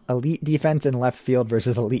 Elite defense in left field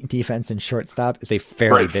versus elite defense in shortstop is a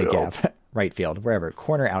fairly big gap. Right field, wherever.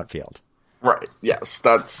 Corner, outfield. Right, yes.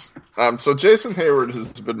 That's so Jason Hayward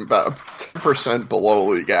has been about 10% below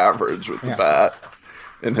league average with the bat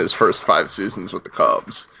in his first 5 seasons with the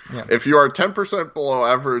Cubs. Yeah. If you are 10% below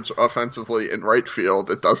average offensively in right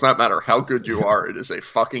field, it does not matter how good you are. It is a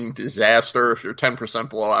fucking disaster. If you're 10%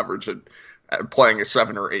 below average at playing a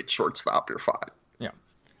 7 or 8 shortstop, you're fine. Yeah.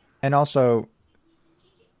 And also,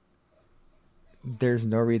 there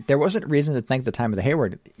wasn't reason to think the time of the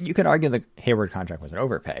Hayward. You could argue the Hayward contract was an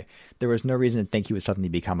overpay. There was no reason to think he would suddenly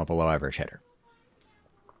become a below average hitter.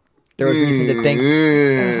 There was reason to think,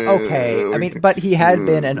 okay, I mean, but he had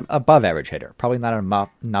been an above average hitter. Probably not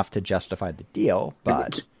enough to justify the deal,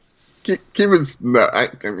 but he was. I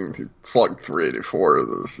mean, he slugged 384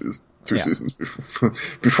 those 2 seasons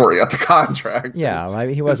before he got the contract. Yeah, well, I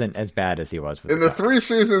mean, he wasn't as bad as he was with in the 3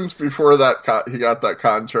 seasons before that. He got that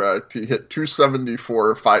contract. He hit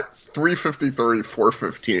 274, 353,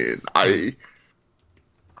 415. I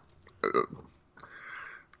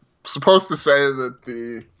supposed to say that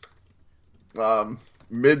the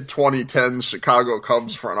mid-2010s Chicago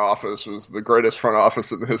Cubs front office was the greatest front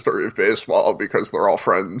office in the history of baseball because they're all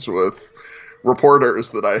friends with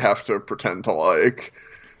reporters that I have to pretend to like.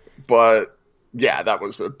 But, yeah, that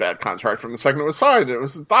was a bad contract from the second it was signed. It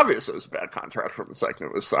was obvious it was a bad contract from the second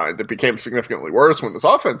it was signed. It became significantly worse when this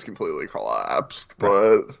offense completely collapsed.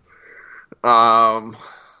 But,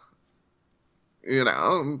 you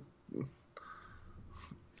know.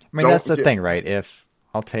 I mean, that's the thing, right? If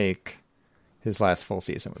I'll take his last full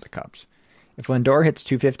season with the Cubs. If Lindor hits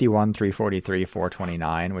 251, 343,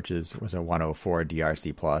 429, which was a 104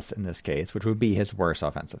 DRC plus in this case, which would be his worst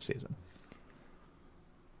offensive season,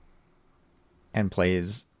 and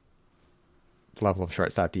plays the level of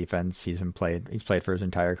shortstop defense he's played for his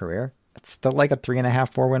entire career, it's still like a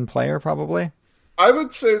 3.5, 4-win player, probably. I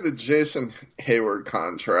would say the Jason Hayward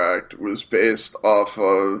contract was based off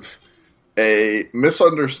of a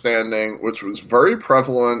misunderstanding which was very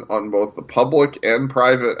prevalent on both the public and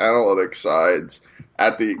private analytics sides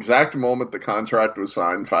at the exact moment the contract was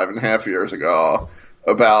signed 5.5 years ago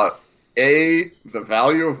about A, the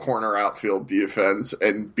value of corner outfield defense,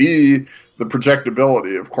 and B, the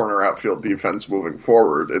projectability of corner outfield defense moving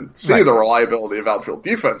forward, and C, the reliability of outfield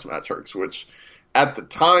defense metrics, which at the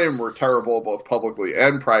time were terrible both publicly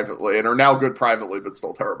and privately, and are now good privately but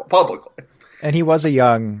still terrible publicly. And he was a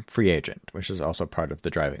young free agent, which is also part of the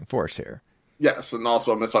driving force here. Yes, and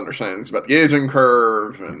also misunderstandings about the aging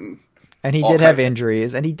curve. And he did have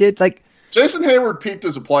injuries, and he did, like... Jason Hayward peaked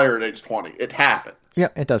as a player at age 20. It happened. Yeah,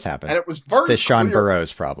 it does happen. And it was very the Sean clear.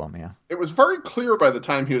 Burroughs problem, yeah. It was very clear by the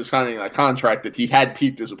time he was signing that contract that he had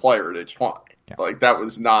peaked as a player at age 20. Yeah. Like, that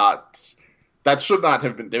should not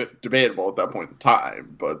have been debatable at that point in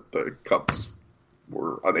time, but the Cubs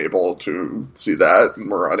were unable to see that and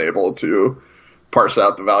were unable to parse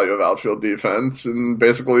out the value of outfield defense and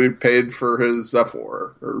basically paid for his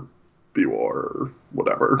F-WAR or B-WAR or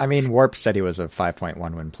whatever. I mean, Warp said he was a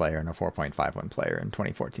 5.1 win player and a 4.5 win player in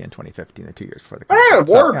 2014 and 2015, the 2 years before the Cubs. Yeah,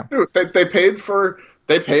 Warp, dude,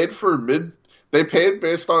 they paid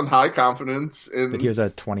based on high confidence in... But he was a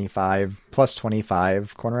 25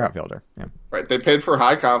 corner outfielder. Yeah. Right, they paid for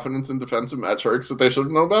high confidence in defensive metrics that they should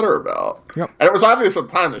have known better about. Yep. And it was obvious at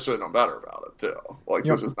the time they should have known better about it, too. Like,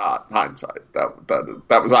 This is not hindsight.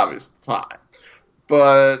 That was obvious at the time.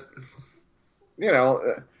 But,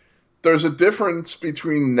 there's a difference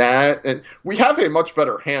between that and... We have a much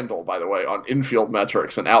better handle, by the way, on infield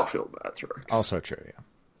metrics and outfield metrics. Also true,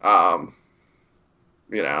 yeah.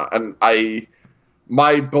 And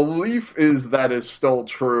my belief is that is still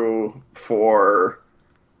true for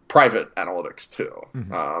private analytics too.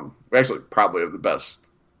 Mm-hmm. We actually probably have the best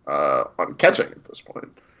on catching at this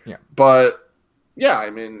point. Yeah. But yeah, I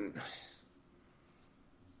mean,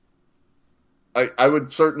 I would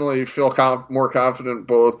certainly feel more confident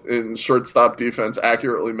both in shortstop defense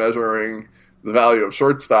accurately measuring the value of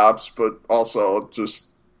shortstops, but also just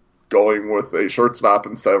going with a shortstop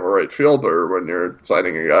instead of a right fielder when you're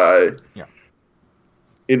signing a guy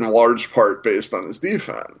in large part based on his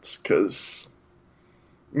defense. Because,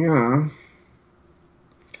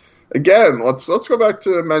 again, let's go back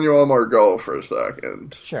to Emmanuel Margot for a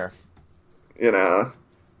second. Sure.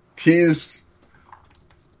 He's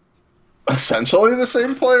essentially the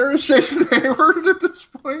same player as Jason Hayward at this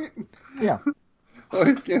point. Yeah.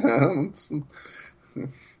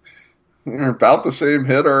 They're about the same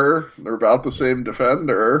hitter. They're about the same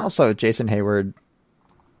defender. Also, Jason Hayward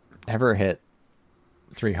never hit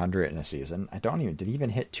 300 in a season. Did he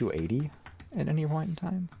even hit 280 at any point in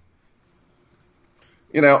time?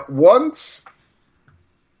 Once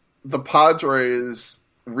the Padres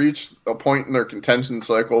reached a point in their contention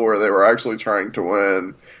cycle where they were actually trying to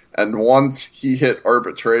win, and once he hit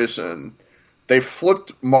arbitration, they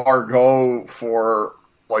flipped Margot for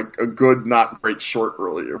like a good, not great short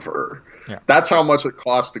reliever. Yeah. That's how much it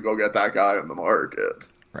costs to go get that guy on the market.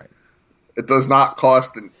 Right. It does not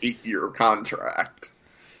cost an 8-year contract.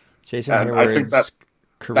 Jason Hayward's I think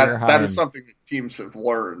career high that is something that teams have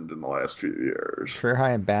learned in the last few years. Career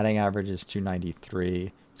high in batting average is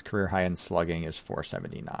 293. His career high in slugging is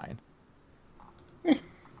 479.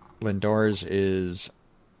 Lindor's is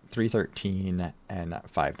 313 and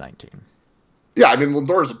 519. Yeah, I mean,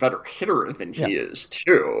 Lindor is a better hitter than he is,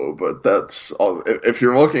 too, but that's all. If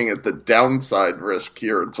you're looking at the downside risk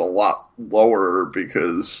here, it's a lot lower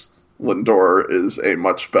because Lindor is a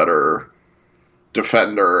much better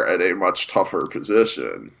defender at a much tougher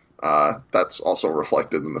position. That's also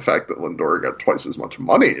reflected in the fact that Lindor got twice as much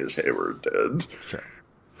money as Hayward did. Sure.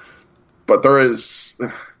 But there's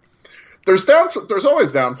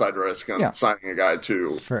always downside risk on signing a guy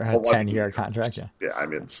to for a 10-year contract. Yeah, I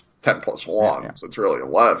mean, it's 10 plus 1, so it's really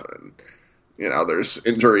 11. There's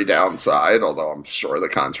injury downside, although I'm sure the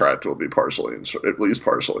contract will be at least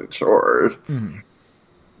partially insured. Mm-hmm.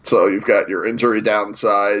 So you've got your injury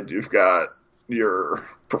downside, you've got your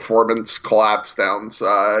performance collapse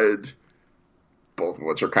downside, both of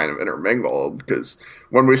which are kind of intermingled, because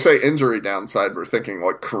when we say injury downside, we're thinking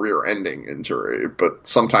like career-ending injury, but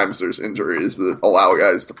sometimes there's injuries that allow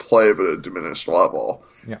guys to play but at a diminished level.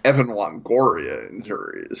 Yeah. Evan Longoria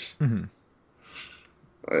injuries. Mm-hmm.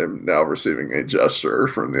 I am now receiving a gesture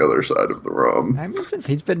from the other side of the room. I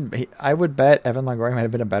mean, I would bet Evan Longoria might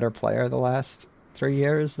have been a better player the last 3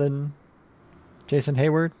 years than Jason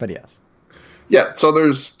Hayward, but yes. Yeah, so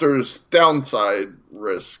there's downside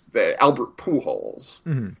risk there. Albert Pujols.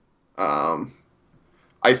 Mm-hmm.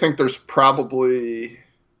 I think the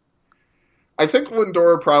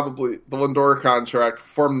Lindor contract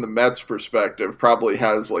from the Mets perspective probably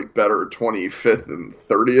has like better 25th and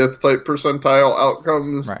 30th type percentile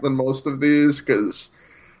outcomes than most of these, because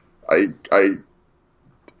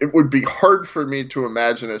it would be hard for me to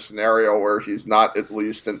imagine a scenario where he's not at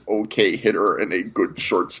least an okay hitter and a good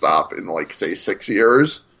shortstop in, like, say, 6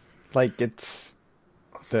 years. Like, it's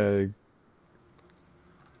the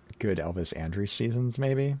good Elvis Andrus seasons,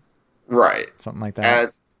 maybe? Right. Something like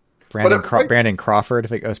that. Brandon Crawford,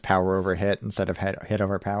 if it goes power over hit instead of hit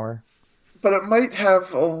over power. But it might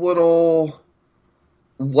have a little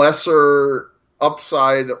lesser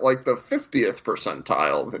upside, like the 50th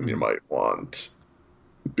percentile than you might want.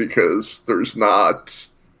 Because there's not...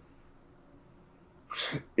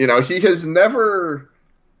 he has never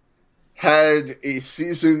had a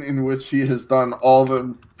season in which he has done all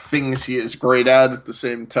the things he is great at the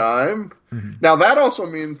same time. Mm-hmm. Now, that also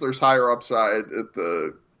means there's higher upside at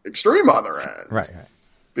the extreme other end. Right.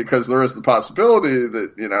 Because there is the possibility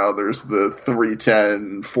that, there's the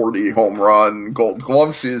 310, 40 home run Gold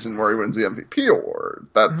Glove season where he wins the MVP award.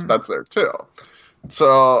 That's there too.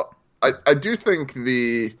 So I do think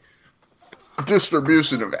the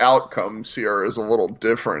distribution of outcomes here is a little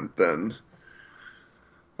different than,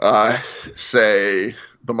 say,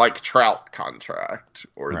 the Mike Trout contract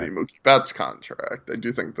or the Mookie Betts contract. I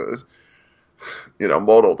do think the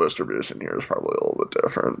modal distribution here is probably a little bit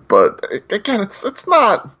different. But again, it's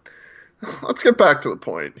not. Let's get back to the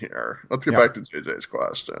point here. Let's get back to JJ's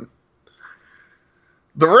question.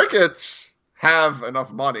 The Ricketts have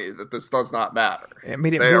enough money that this does not matter. I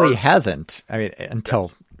mean, it really hasn't. I mean,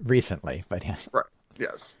 until recently, but yeah. Right.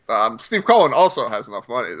 Yes. Steve Cohen also has enough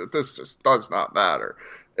money that this just does not matter.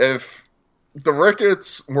 If the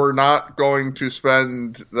Ricketts were not going to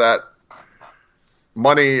spend that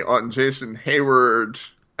money on Jason Hayward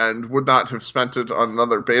and would not have spent it on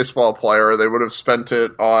another baseball player, they would have spent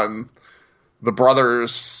it on the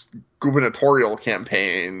brothers' gubernatorial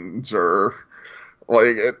campaigns or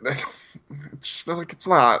it's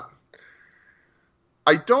not.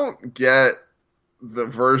 I don't get the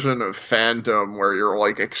version of fandom where you're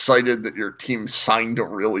like excited that your team signed a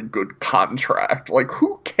really good contract. Like,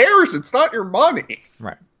 who cares? It's not your money.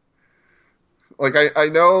 Right. Like, I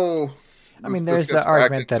know. I mean, there's the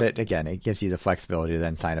argument that it gives you the flexibility to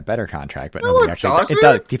then sign a better contract, but no, nobody actually. It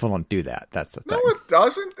does. People don't do that. That's the thing. No, it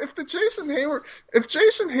doesn't. If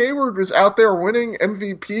Jason Hayward was out there winning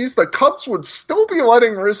MVPs, the Cubs would still be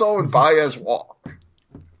letting Rizzo and Baez walk.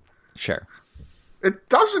 Sure. It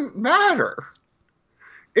doesn't matter.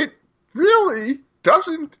 It really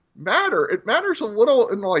doesn't matter. It matters a little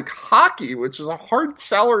in like hockey, which is a hard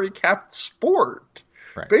salary capped sport.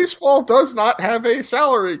 Right. Baseball does not have a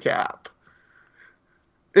salary cap.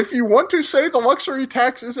 If you want to say the luxury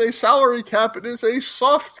tax is a salary cap, it is a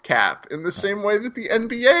soft cap in the same way that the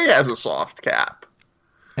NBA has a soft cap.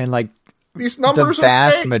 And like these numbers, the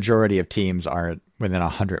vast majority of teams are within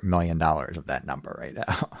 $100 million of that number right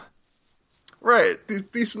now. Right.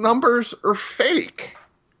 These numbers are fake.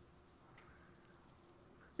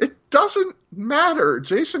 It doesn't matter.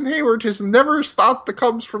 Jason Hayward has never stopped the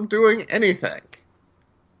Cubs from doing anything.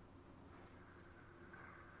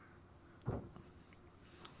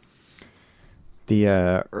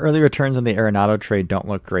 The early returns on the Arenado trade don't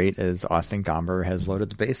look great as Austin Gomber has loaded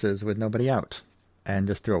the bases with nobody out and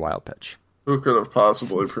just threw a wild pitch. Who could have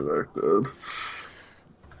possibly predicted?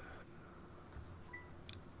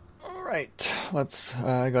 All right, let's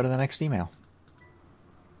go to the next email.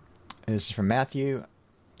 This is from Matthew,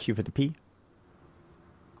 Q for the P.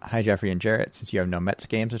 Hi, Jeffrey and Jarrett. Since you have no Mets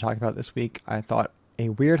games to talk about this week, I thought a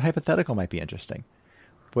weird hypothetical might be interesting.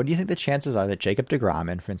 What do you think the chances are that Jacob deGrom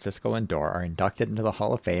and Francisco Lindor are inducted into the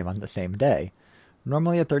Hall of Fame on the same day?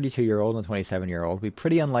 Normally a 32-year-old and a 27-year-old would be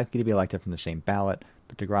pretty unlikely to be elected from the same ballot,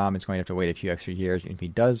 but deGrom is going to have to wait a few extra years, and if he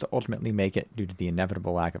does ultimately make it due to the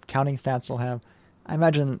inevitable lack of counting stats he'll have, I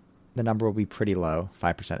imagine the number will be pretty low,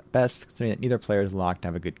 5% at best, considering that neither player is locked to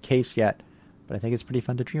have a good case yet, but I think it's pretty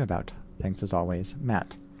fun to dream about. Thanks as always,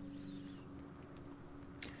 Matt.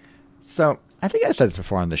 So, I think I've said this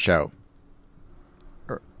before on the show,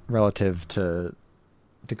 relative to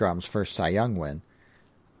DeGrom's first Cy Young win.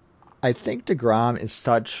 I think DeGrom is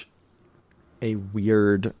such a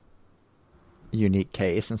weird, unique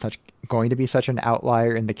case and going to be such an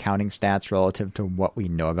outlier in the counting stats relative to what we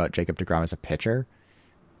know about Jacob deGrom as a pitcher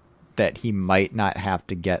that he might not have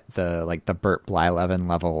to get the Burt Blyleven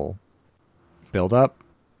level buildup.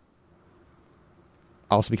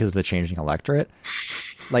 Also because of the changing electorate.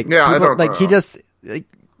 I don't know. He just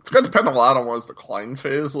it's going to depend a lot on what his decline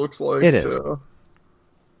phase looks like. It is.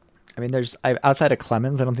 I mean, outside of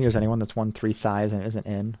Clemens, I don't think there's anyone that's won 3 Cys and isn't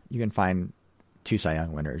in. You can find 2 Cy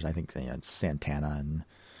Young winners. I think it's Santana and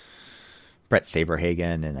Brett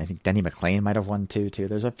Saberhagen, and I think Denny McLain might have won 2 too.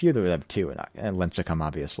 There's a few that would have 2, and Lincecum,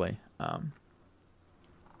 obviously.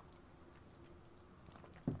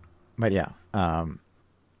 But yeah, I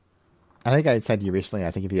think I said to you recently, I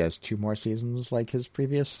think if he has 2 more seasons like his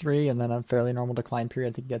previous 3 and then a fairly normal decline period,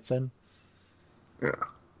 I think he gets in. Yeah.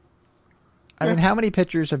 I mean, how many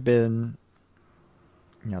pitchers have been,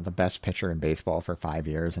 the best pitcher in baseball for 5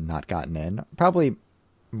 years and not gotten in? Probably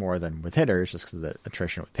more than with hitters, just because of the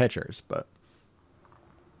attrition with pitchers. But,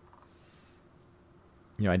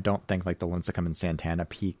 I don't think like the Lincecum and Santana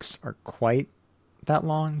peaks are quite that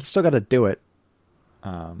long. You still got to do it.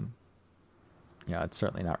 It's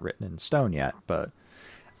certainly not written in stone yet, but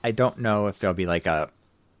I don't know if there'll be like a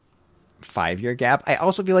 5-year gap. I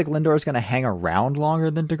also feel like Lindor is going to hang around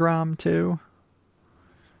longer than DeGrom too,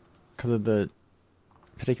 because of the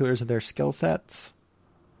particulars of their skill sets.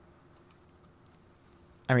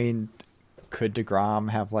 I mean, could DeGrom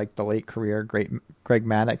have like the late career Greg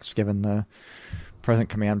Maddux, given the present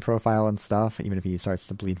command profile and stuff, even if he starts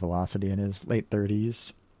to bleed velocity in his late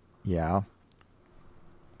 30s? Yeah.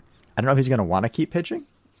 I don't know if he's going to want to keep pitching.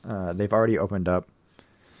 They've already opened up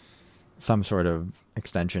some sort of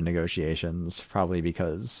extension negotiations, probably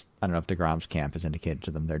because, I don't know if DeGrom's camp has indicated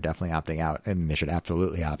to them they're definitely opting out, and they should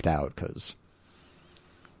absolutely opt out, because,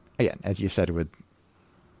 again, as you said with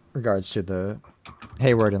regards to the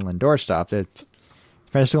Hayward and Lindor stuff, that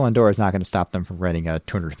Francisco Lindor is not going to stop them from writing a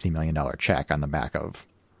 $250 million check on the back of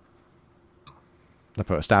the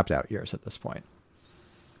post opt-out years at this point.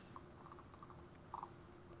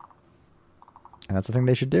 And that's the thing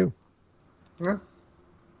they should do. Yeah.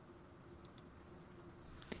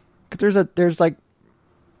 Because there's like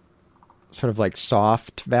sort of like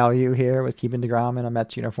soft value here with keeping DeGrom in a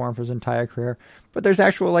Mets uniform for his entire career, but there's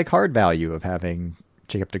actual like hard value of having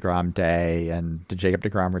Jacob DeGrom Day and the Jacob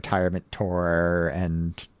DeGrom retirement tour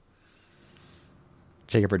and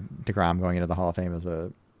Jacob DeGrom going into the Hall of Fame as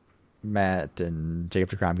a Met and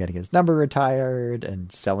Jacob DeGrom getting his number retired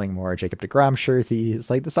and selling more Jacob DeGrom jerseys.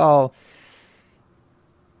 Like this all,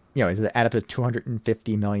 does it add up to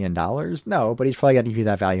 $250 million? No, but he's probably got to give you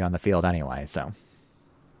that value on the field anyway, so.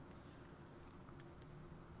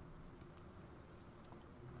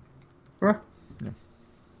 Yeah.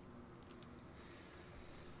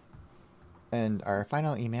 And our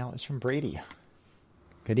final email is from Brady.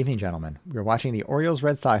 Good evening, gentlemen. We were watching the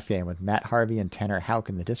Orioles-Red Sox game with Matt Harvey and Tanner Houck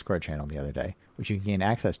in the Discord channel the other day, which you can gain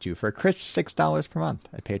access to for a crisp $6 per month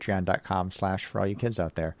at patreon.com/for all you kids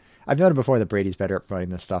out there. I've noted before that Brady's better at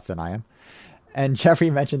promoting this stuff than I am. And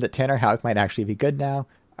Jeffrey mentioned that Tanner Houck might actually be good now.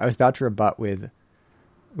 I was about to rebut with,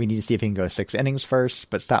 we need to see if he can go 6 innings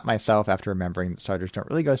first, but stopped myself after remembering that starters don't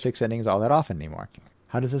really go 6 innings all that often anymore.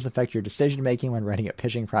 How does this affect your decision-making when writing up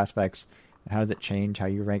pitching prospects? And how does it change how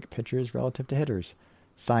you rank pitchers relative to hitters?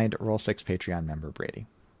 Signed, Roll 6 Patreon member Brady.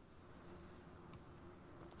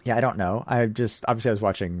 Yeah, I don't know. Obviously I was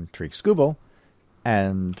watching Tariq Skubal,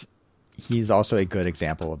 and he's also a good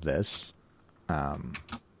example of this.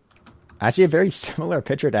 Actually a very similar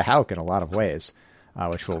pitcher to Houck in a lot of ways,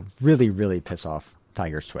 which will really, really piss off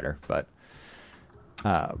Tiger's Twitter. But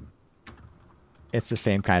it's the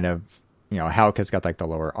same kind of, Houck has got like the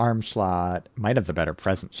lower arm slot, might have the better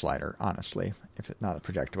present slider, honestly, if it's not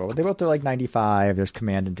projectable. But they both are like 95. There's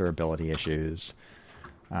command and durability issues.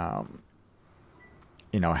 Houck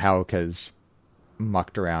has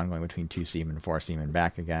mucked around going between 2-seam and 4-seam and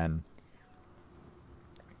back again.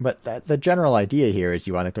 But the general idea here is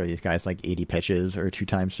you want to throw these guys like 80 pitches or 2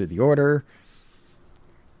 times through the order.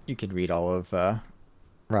 You can read all of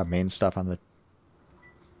Rob Main's stuff on the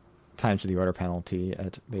times of the order penalty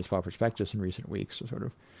at Baseball Prospectus in recent weeks, so sort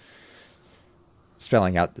of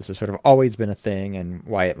spelling out this has sort of always been a thing and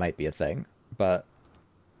why it might be a thing. But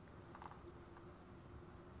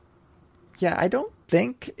yeah, I don't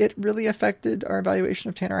think it really affected our evaluation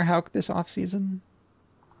of Tanner Houck this offseason.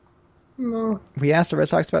 No. We asked the Red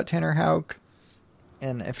Sox about Tanner Houck,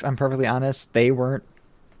 and if I'm perfectly honest, they weren't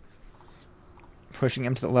pushing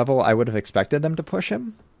him to the level I would have expected them to push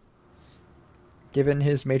him, given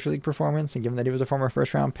his major league performance and given that he was a former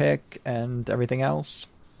first-round pick and everything else.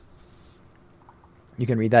 You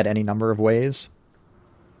can read that any number of ways.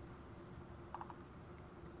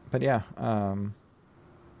 But yeah,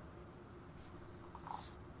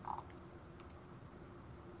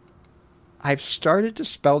 I've started to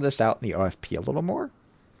spell this out in the OFP a little more,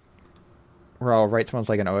 where I'll write someone's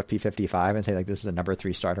like an OFP 55 and say like this is a number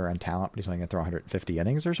 3 starter on talent, but he's only going to throw 150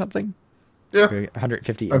 innings or something. Yeah.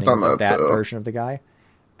 150 innings of that version of the guy.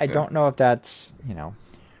 I don't know if that's,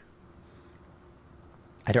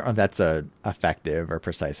 I don't know if that's a effective or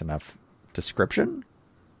precise enough description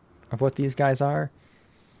of what these guys are.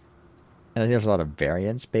 And I think there's a lot of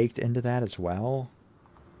variance baked into that as well.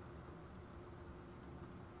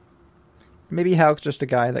 Maybe Houck's just a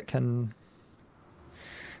guy that can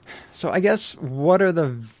So I guess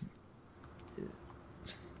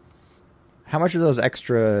how much are those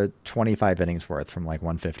extra 25 innings worth from like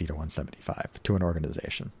 150 to 175 to an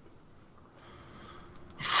organization?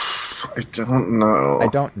 I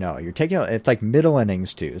don't know. You're taking it's like middle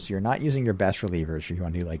innings too, so you're not using your best relievers. You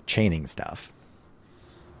want to do like chaining stuff.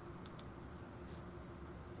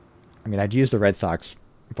 I mean, I'd use the Red Sox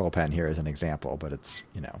bullpen here as an example, but it's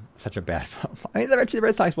such a bad. I mean, actually, the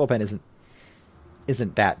Red Sox bullpen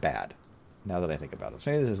isn't that bad. Now that I think about it,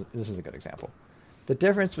 so maybe this is a good example. The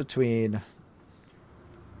difference between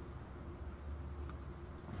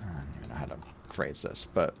I don't even know how to phrase this,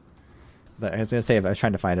 but I was going to say if I was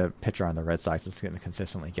trying to find a pitcher on the Red Sox that's going to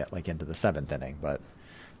consistently get like into the 7th inning, but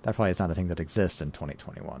that probably is not a thing that exists in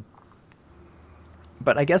 2021.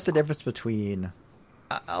 But I guess the difference between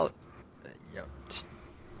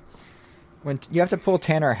when you have to pull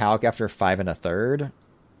Tanner Houck after 5 1/3,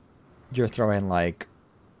 you're throwing like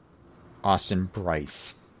Austin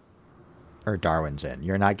Bryce or Darwin's in.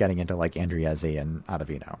 You're not getting into like Andriese and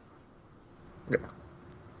Ottavino. Yeah.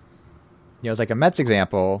 It's like a Mets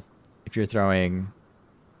example. If you're throwing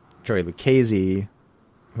Joey Lucchesi,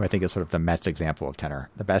 who I think is sort of the best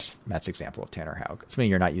Mets example of Tanner Houck, assuming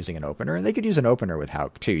you're not using an opener, and they could use an opener with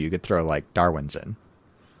Houck too. You could throw like Darwin's in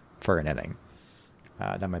for an inning.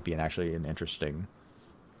 That might be actually an interesting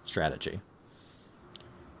strategy.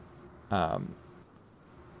 You're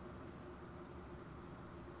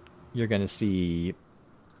going to see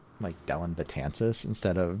like Dellin Betances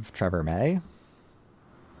instead of Trevor May.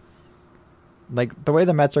 Like, the way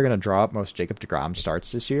the Mets are going to draw up most Jacob deGrom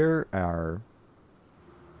starts this year are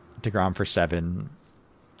deGrom for 7,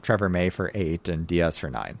 Trevor May for 8, and Diaz for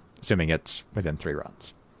 9, assuming it's within 3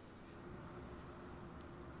 runs.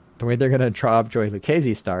 The way they're going to draw up Joey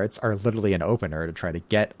Lucchesi starts are literally an opener to try to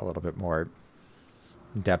get a little bit more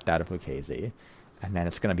depth out of Lucchesi. And then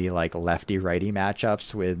it's going to be like lefty-righty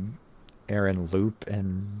matchups with Aaron Loop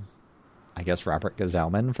and I guess Robert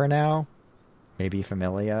Gazelman for now. Maybe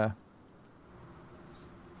Familia.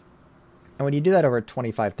 And when you do that over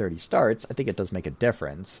 25, 30 starts, I think it does make a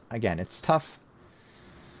difference. Again, it's tough.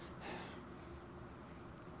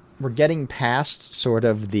 We're getting past sort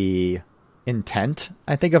of the intent,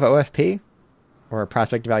 I think, of OFP or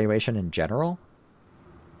prospect evaluation in general.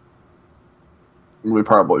 We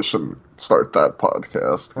probably shouldn't start that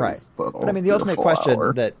podcast. Right. But I mean, the ultimate question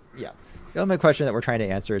that we're trying to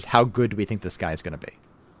answer is how good do we think this guy is going to be?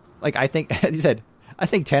 Like, I think, as you said, I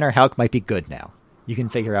think Tanner Houck might be good now. You can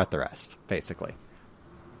figure out the rest, basically,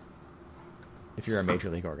 if you're a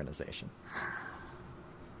major league organization.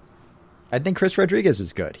 I think Chris Rodriguez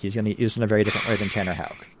is good. He's going to use in a very different way than Tanner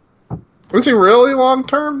Houck. Is he really long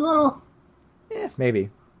term though? Yeah,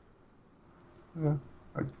 maybe. Yeah.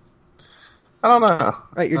 I don't know.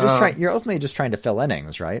 Right, you're ultimately just trying to fill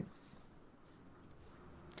innings, right?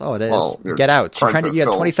 That's all it is. Well, get outs. You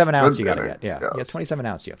got 27 outs you got to get. Yeah, yes. You got 27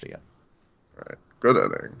 outs you have to get. Right, good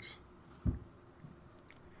innings.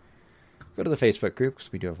 Go to the Facebook group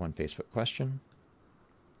because we do have one Facebook question.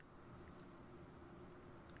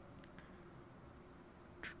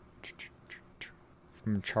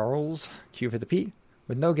 From Charles, Q for the P.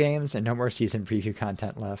 With no games and no more season preview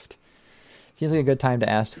content left, seems like a good time to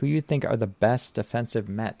ask who you think are the best defensive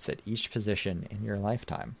Mets at each position in your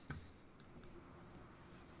lifetime.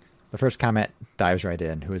 The first comment dives right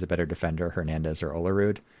in. Who is a better defender, Hernandez or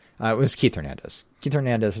Olerud? It was Keith Hernandez. Keith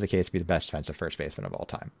Hernandez is the case to be the best defensive first baseman of all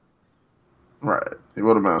time. Right. He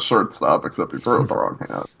would have been a shortstop, except he threw it with the wrong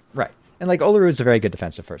hand. Right. And like Olerud's a very good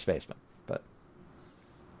defensive first baseman, but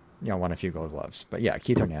won a few Gold Gloves. But yeah,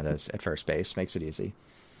 Keith Hernandez at first base makes it easy.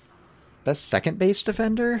 Best second base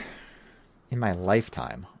defender in my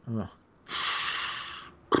lifetime. Ugh.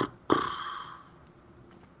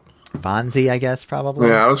 Fonzie, I guess, probably.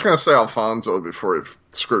 Yeah, I was going to say Alfonso before he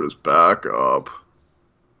screwed his back up.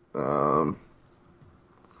 The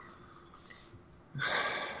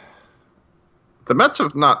Mets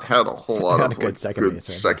have not had a whole lot of good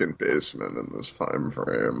second basemen in this time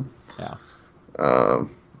frame. Yeah.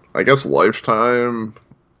 I guess lifetime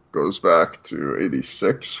goes back to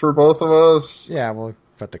 86 for both of us. Yeah, we'll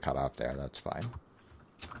put the cutoff there. That's fine.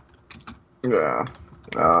 Yeah.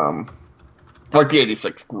 Like the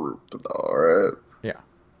 86 group, though, right? Yeah.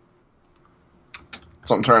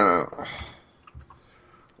 So I'm trying to...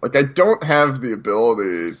 Like, I don't have the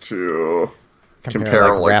ability to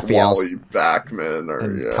compare like Wally Backman or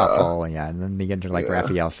Tuffle, and then you get into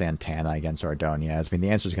Rafael Santana against Ordonez. I mean, the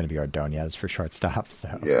answer is going to be Ordonez for shortstop.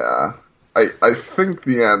 So yeah, I think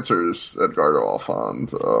the answer is Edgardo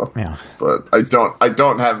Alfonso. Yeah, but I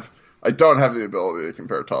don't have the ability to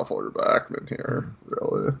compare Tuffle or Backman here,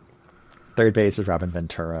 really. Third base is Robin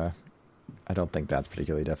Ventura. I don't think that's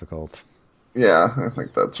particularly difficult. Yeah, I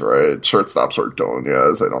think that's right. Shortstop's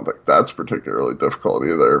Ordonez. I don't think that's particularly difficult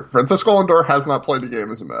either. Francisco Lindor has not played a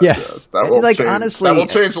game as a Met yes. yet. That will change. Honestly, that will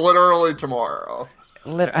change literally tomorrow.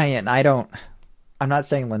 I'm not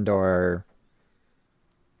saying Lindor.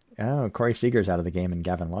 Oh, Corey Seager's out of the game and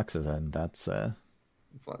Gavin Lux is in. It's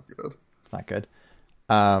not good. It's not good.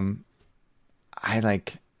 I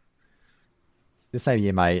like this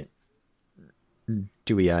idea might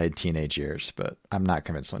dewy-eyed teenage years, but I'm not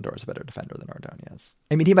convinced Lindor's a better defender than Ordonez.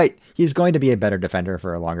 I mean, he's going to be a better defender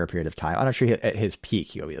for a longer period of time. I'm not sure at his peak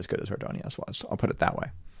he'll be as good as Ordonez was. I'll put it that way.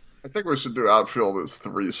 I think we should do outfield as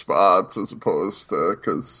 3 spots as opposed to,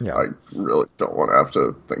 because I really don't want to have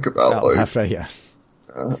to think about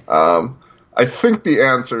I think the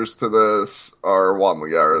answers to this are Juan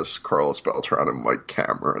Lagares, Carlos Beltran, and Mike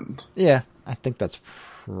Cameron. Yeah, I think that's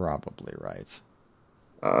probably right.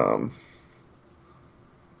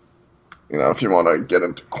 If you want to get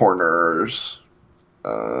into corners,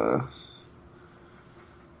 I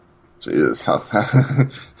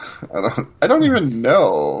don't even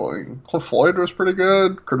know. Cliff Floyd was pretty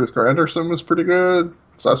good. Curtis Granderson was pretty good.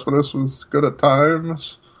 Cespedes was good at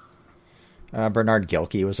times. Bernard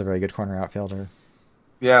Gilkey was a very good corner outfielder.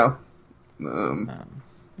 Yeah.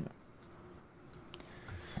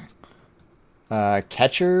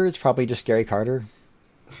 Catcher is probably just Gary Carter.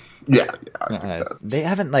 Yeah. They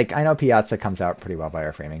haven't, I know Piazza comes out pretty well by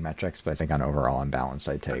our framing metrics, but I think on overall imbalance,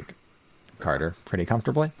 I'd take Carter pretty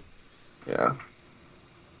comfortably. Yeah.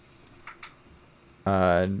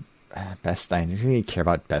 Best, I really care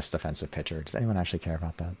about best defensive pitcher. Does anyone actually care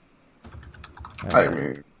about that?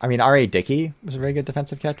 I mean, R.A. Dickey was a very good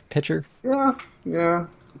defensive pitcher. Yeah. The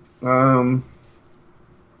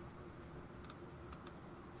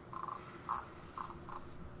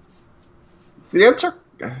answer,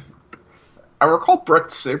 I recall Brett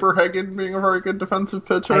Saberhagen being a very good defensive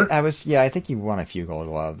pitcher. I think he won a few Gold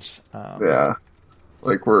Gloves. We're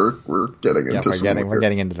getting into we're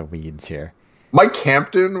getting into the weeds here. Mike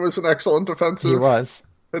Hampton was an excellent defensive. He was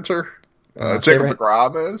pitcher. Jacob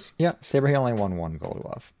deGrom is. Yeah, Saberhagen only won 1 Gold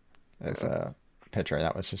Glove as a pitcher.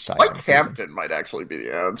 That was just Mike Hampton might actually be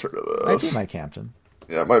the answer to this. Might be Mike Hampton.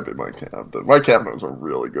 Yeah, it might be Mike Hampton. Mike Hampton was a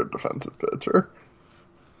really good defensive pitcher.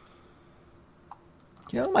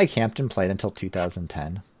 Mike Hampton played until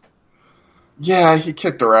 2010. Yeah, he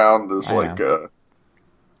kicked around as like a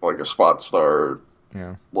spot start,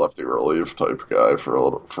 lefty relief type guy for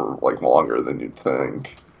longer than you'd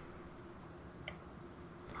think.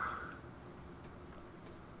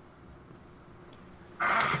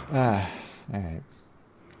 All right. I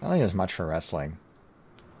don't think there's much for wrestling.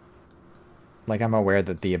 I'm aware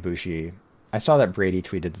that the Ibushi... I saw that Brady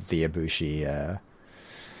tweeted that the Ibushi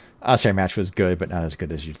Australian match was good, but not as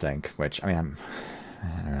good as you'd think, which, I don't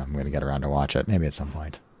know, I'm going to get around to watch it, maybe at some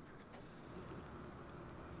point.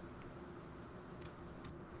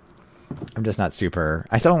 I'm just not super...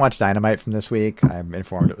 I still haven't watched Dynamite from this week. I'm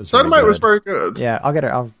informed it was Dynamite was very good. Yeah, I'll get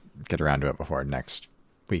around to it before next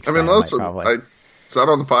week's Dynamite, listen, probably. I said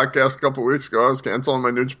on the podcast a couple weeks ago I was canceling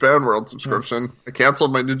my New Japan World subscription. I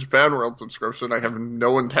canceled my New Japan World subscription. I have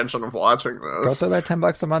no intention of watching this. Go throw that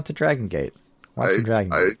 $10 a month to Dragon Gate. Watch some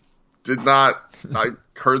Dragon Gate. I did not... I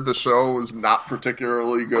heard the show was not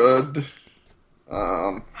particularly good.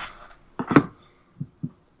 No.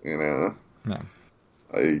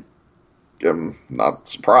 I am not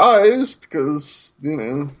surprised because,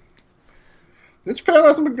 New Japan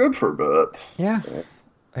hasn't been good for a bit. Yeah.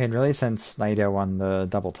 Really since Naito won the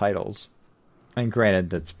double titles. Granted,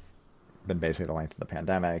 that's been basically the length of the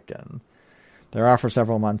pandemic, and they're off for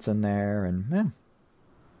several months in there, and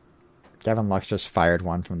Gavin Lux just fired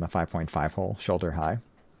one from the 5.5 hole, shoulder high.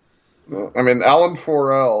 Alan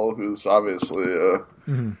Forel, who's obviously a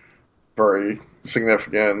very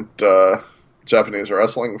significant Japanese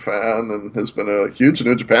wrestling fan and has been a huge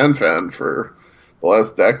New Japan fan for the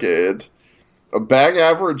last decade. A bag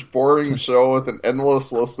average, boring show with an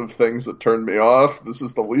endless list of things that turned me off. This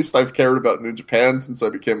is the least I've cared about New Japan since I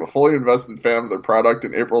became a fully invested fan of their product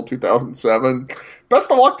in April 2007. Best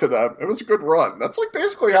of luck to them. It was a good run. That's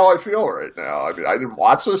basically how I feel right now. I didn't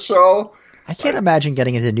watch this show. I can't imagine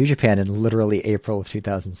getting into New Japan in literally April of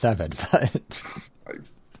 2007, but...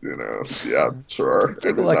 yeah, sure.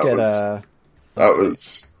 Take a look at...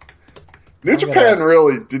 New Japan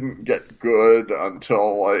really didn't get good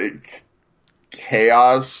until,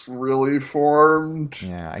 Chaos really formed.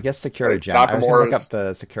 Yeah, I guess Sakura Genesis. I was going to look up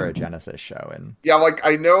the Sakura Genesis show in... Yeah,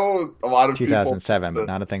 I know a lot of 2007, but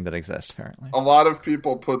not a thing that exists, apparently. A lot of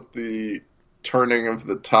people put the turning of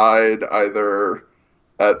the tide either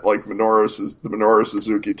at like the Minoru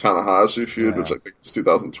Suzuki Tanahashi feud, which I think was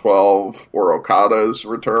 2012, or Okada's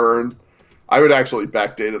return. I would actually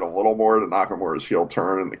backdate it a little more to Nakamura's heel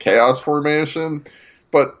turn in the Chaos formation.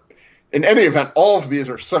 But in any event, all of these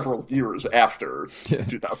are several years after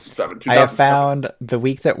 2007. I have found the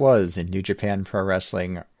week that was in New Japan Pro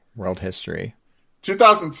Wrestling world history.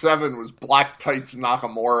 2007 was Black Tights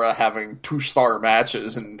Nakamura having 2-star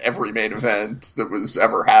matches in every main event that was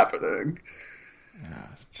ever happening.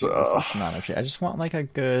 I just want like a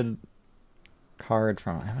good card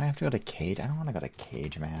from. I have to go to cage. I don't want to go to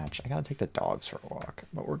cage match. I gotta take the dogs for a walk.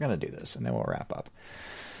 But we're gonna do this, and then we'll wrap up.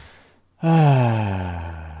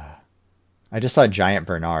 I just saw Giant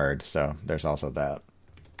Bernard, so there's also that.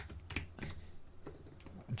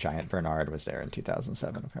 Giant Bernard was there in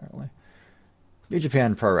 2007, apparently. New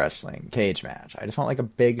Japan Pro Wrestling cage match. I just want like a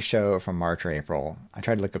big show from March or April. I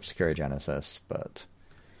tried to look up Secure Genesis, but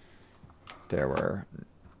there were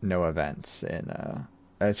no events in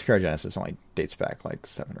Secure Genesis. Only dates back like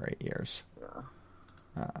 7 or 8 years.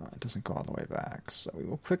 It doesn't go all the way back, so we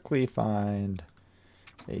will quickly find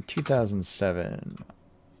a 2007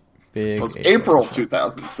 big. It was April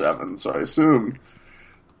 2007, so I assume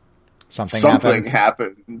something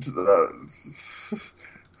happened.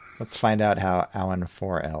 Let's find out how Alan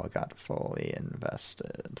 4L got fully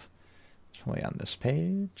invested. It's only on this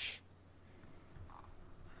page.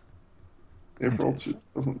 April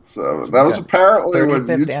 2007. That was apparently when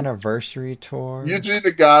 35th anniversary tour. Yuji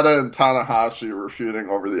Nagata and Tanahashi were feuding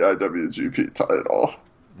over the IWGP title.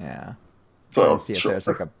 Yeah. So let's see if there's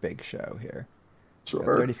like a big show here.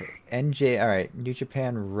 Sure. NJ. All right. New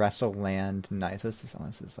Japan Wrestleland. Nice. This is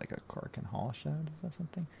like a Cork and Hall show. Is that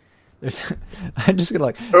something? I'm just gonna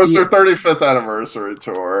like. It was their 35th anniversary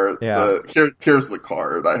tour. Yeah. Here's the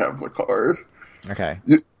card. I have the card. Okay.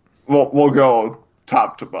 We'll go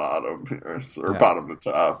top to bottom here, or bottom to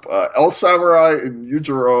top. El Samurai and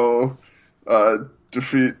Yujiro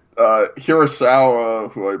defeat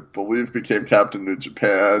Hirasawa, who I believe became Captain New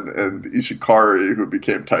Japan, and Ishikari, who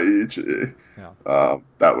became Taichi. Yeah.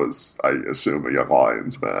 That was, I assume, a Young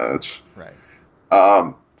Lions match. Right.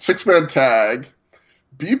 6-man tag.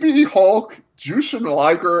 BB Hulk, Jushin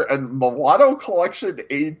Liger, and Mulatto Collection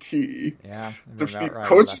AT defeat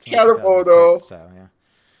Koji Kanemoto,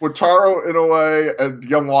 Wataru Inoue, and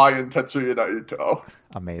Young Lion Tetsuya Naito.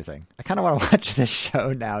 Amazing. I kind of want to watch this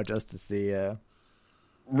show now just to see.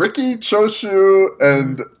 Riki Choshu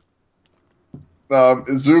and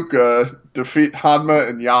Izuka defeat Hanma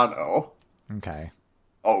and Yano. Okay.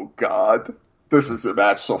 Oh, God. This is a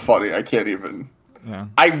match so funny. I can't even... Yeah.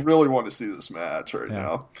 I really want to see this match right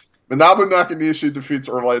now. Manabu Nakanishi defeats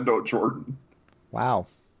Orlando Jordan. Wow.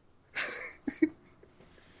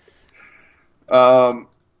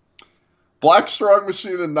 Black Strong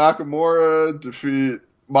Machine and Nakamura defeat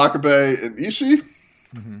Makabe and Ishii.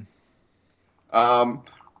 Mm-hmm.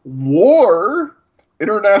 War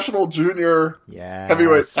International Junior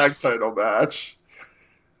Heavyweight Tag Title match.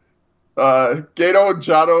 Gato and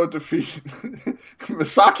Jado defeat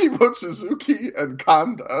Misaki Mochizuki and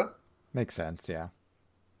Kanda. Makes sense, yeah.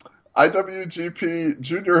 IWGP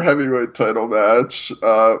Junior Heavyweight Title match.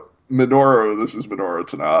 Minoru, this is Minoru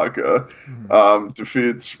Tanaka,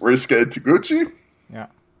 defeats Reisuke Taguchi. Yeah.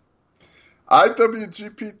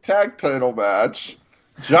 IWGP Tag Title match.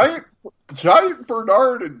 Giant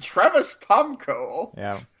Bernard and Travis Tomko.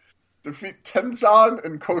 Yeah. Defeat Tenzan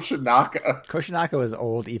and Koshinaka. Koshinaka was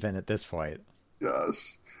old even at this point.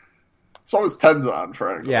 Yes. So was Tenzan,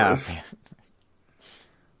 frankly. Yeah.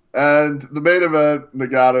 And the main event,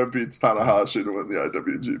 Nagata beats Tanahashi to win the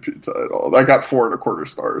IWGP title. That got 4.25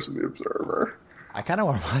 stars in the Observer. I kind of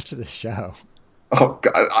want to watch this show. Oh,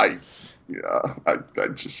 God. I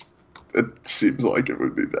just... It seems like it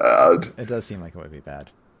would be bad. It does seem like it would be bad.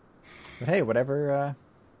 But hey, whatever...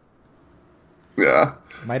 Yeah.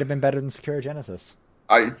 Might have been better than Secure Genesis.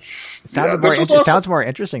 It sounds more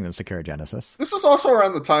interesting than Secure Genesis. This was also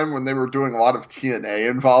around the time when they were doing a lot of TNA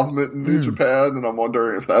involvement in New Japan, and I'm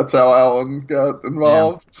wondering if that's how Alan got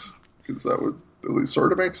involved, because that would at least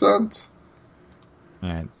sort of make sense. All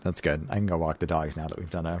right, that's good. I can go walk the dogs now that we've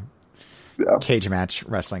done a cage match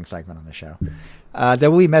wrestling segment on the show. There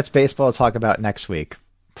will be Mets baseball to talk about next week,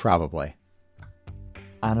 probably,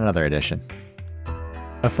 on another edition.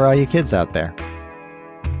 But for all you kids out there,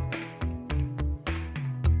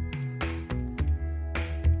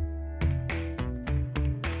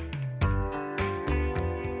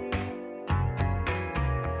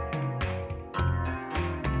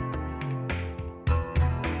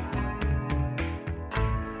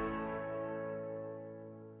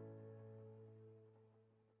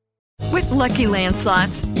 With Lucky Land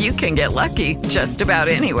Slots, you can get lucky just about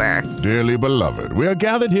anywhere. Dearly beloved, we are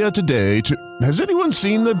gathered here today to... Has anyone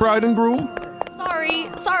seen the bride and groom?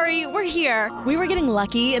 Sorry, we're here. We were getting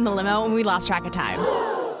lucky in the limo and we lost track of time.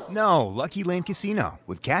 No, Lucky Land Casino,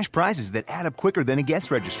 with cash prizes that add up quicker than a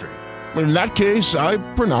guest registry. In that case, I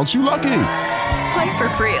pronounce you lucky. Play for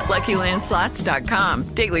free at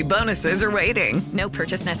LuckyLandSlots.com. Daily bonuses are waiting. No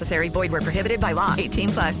purchase necessary. Void where prohibited by law.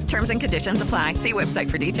 18+. Terms and conditions apply. See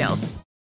website for details.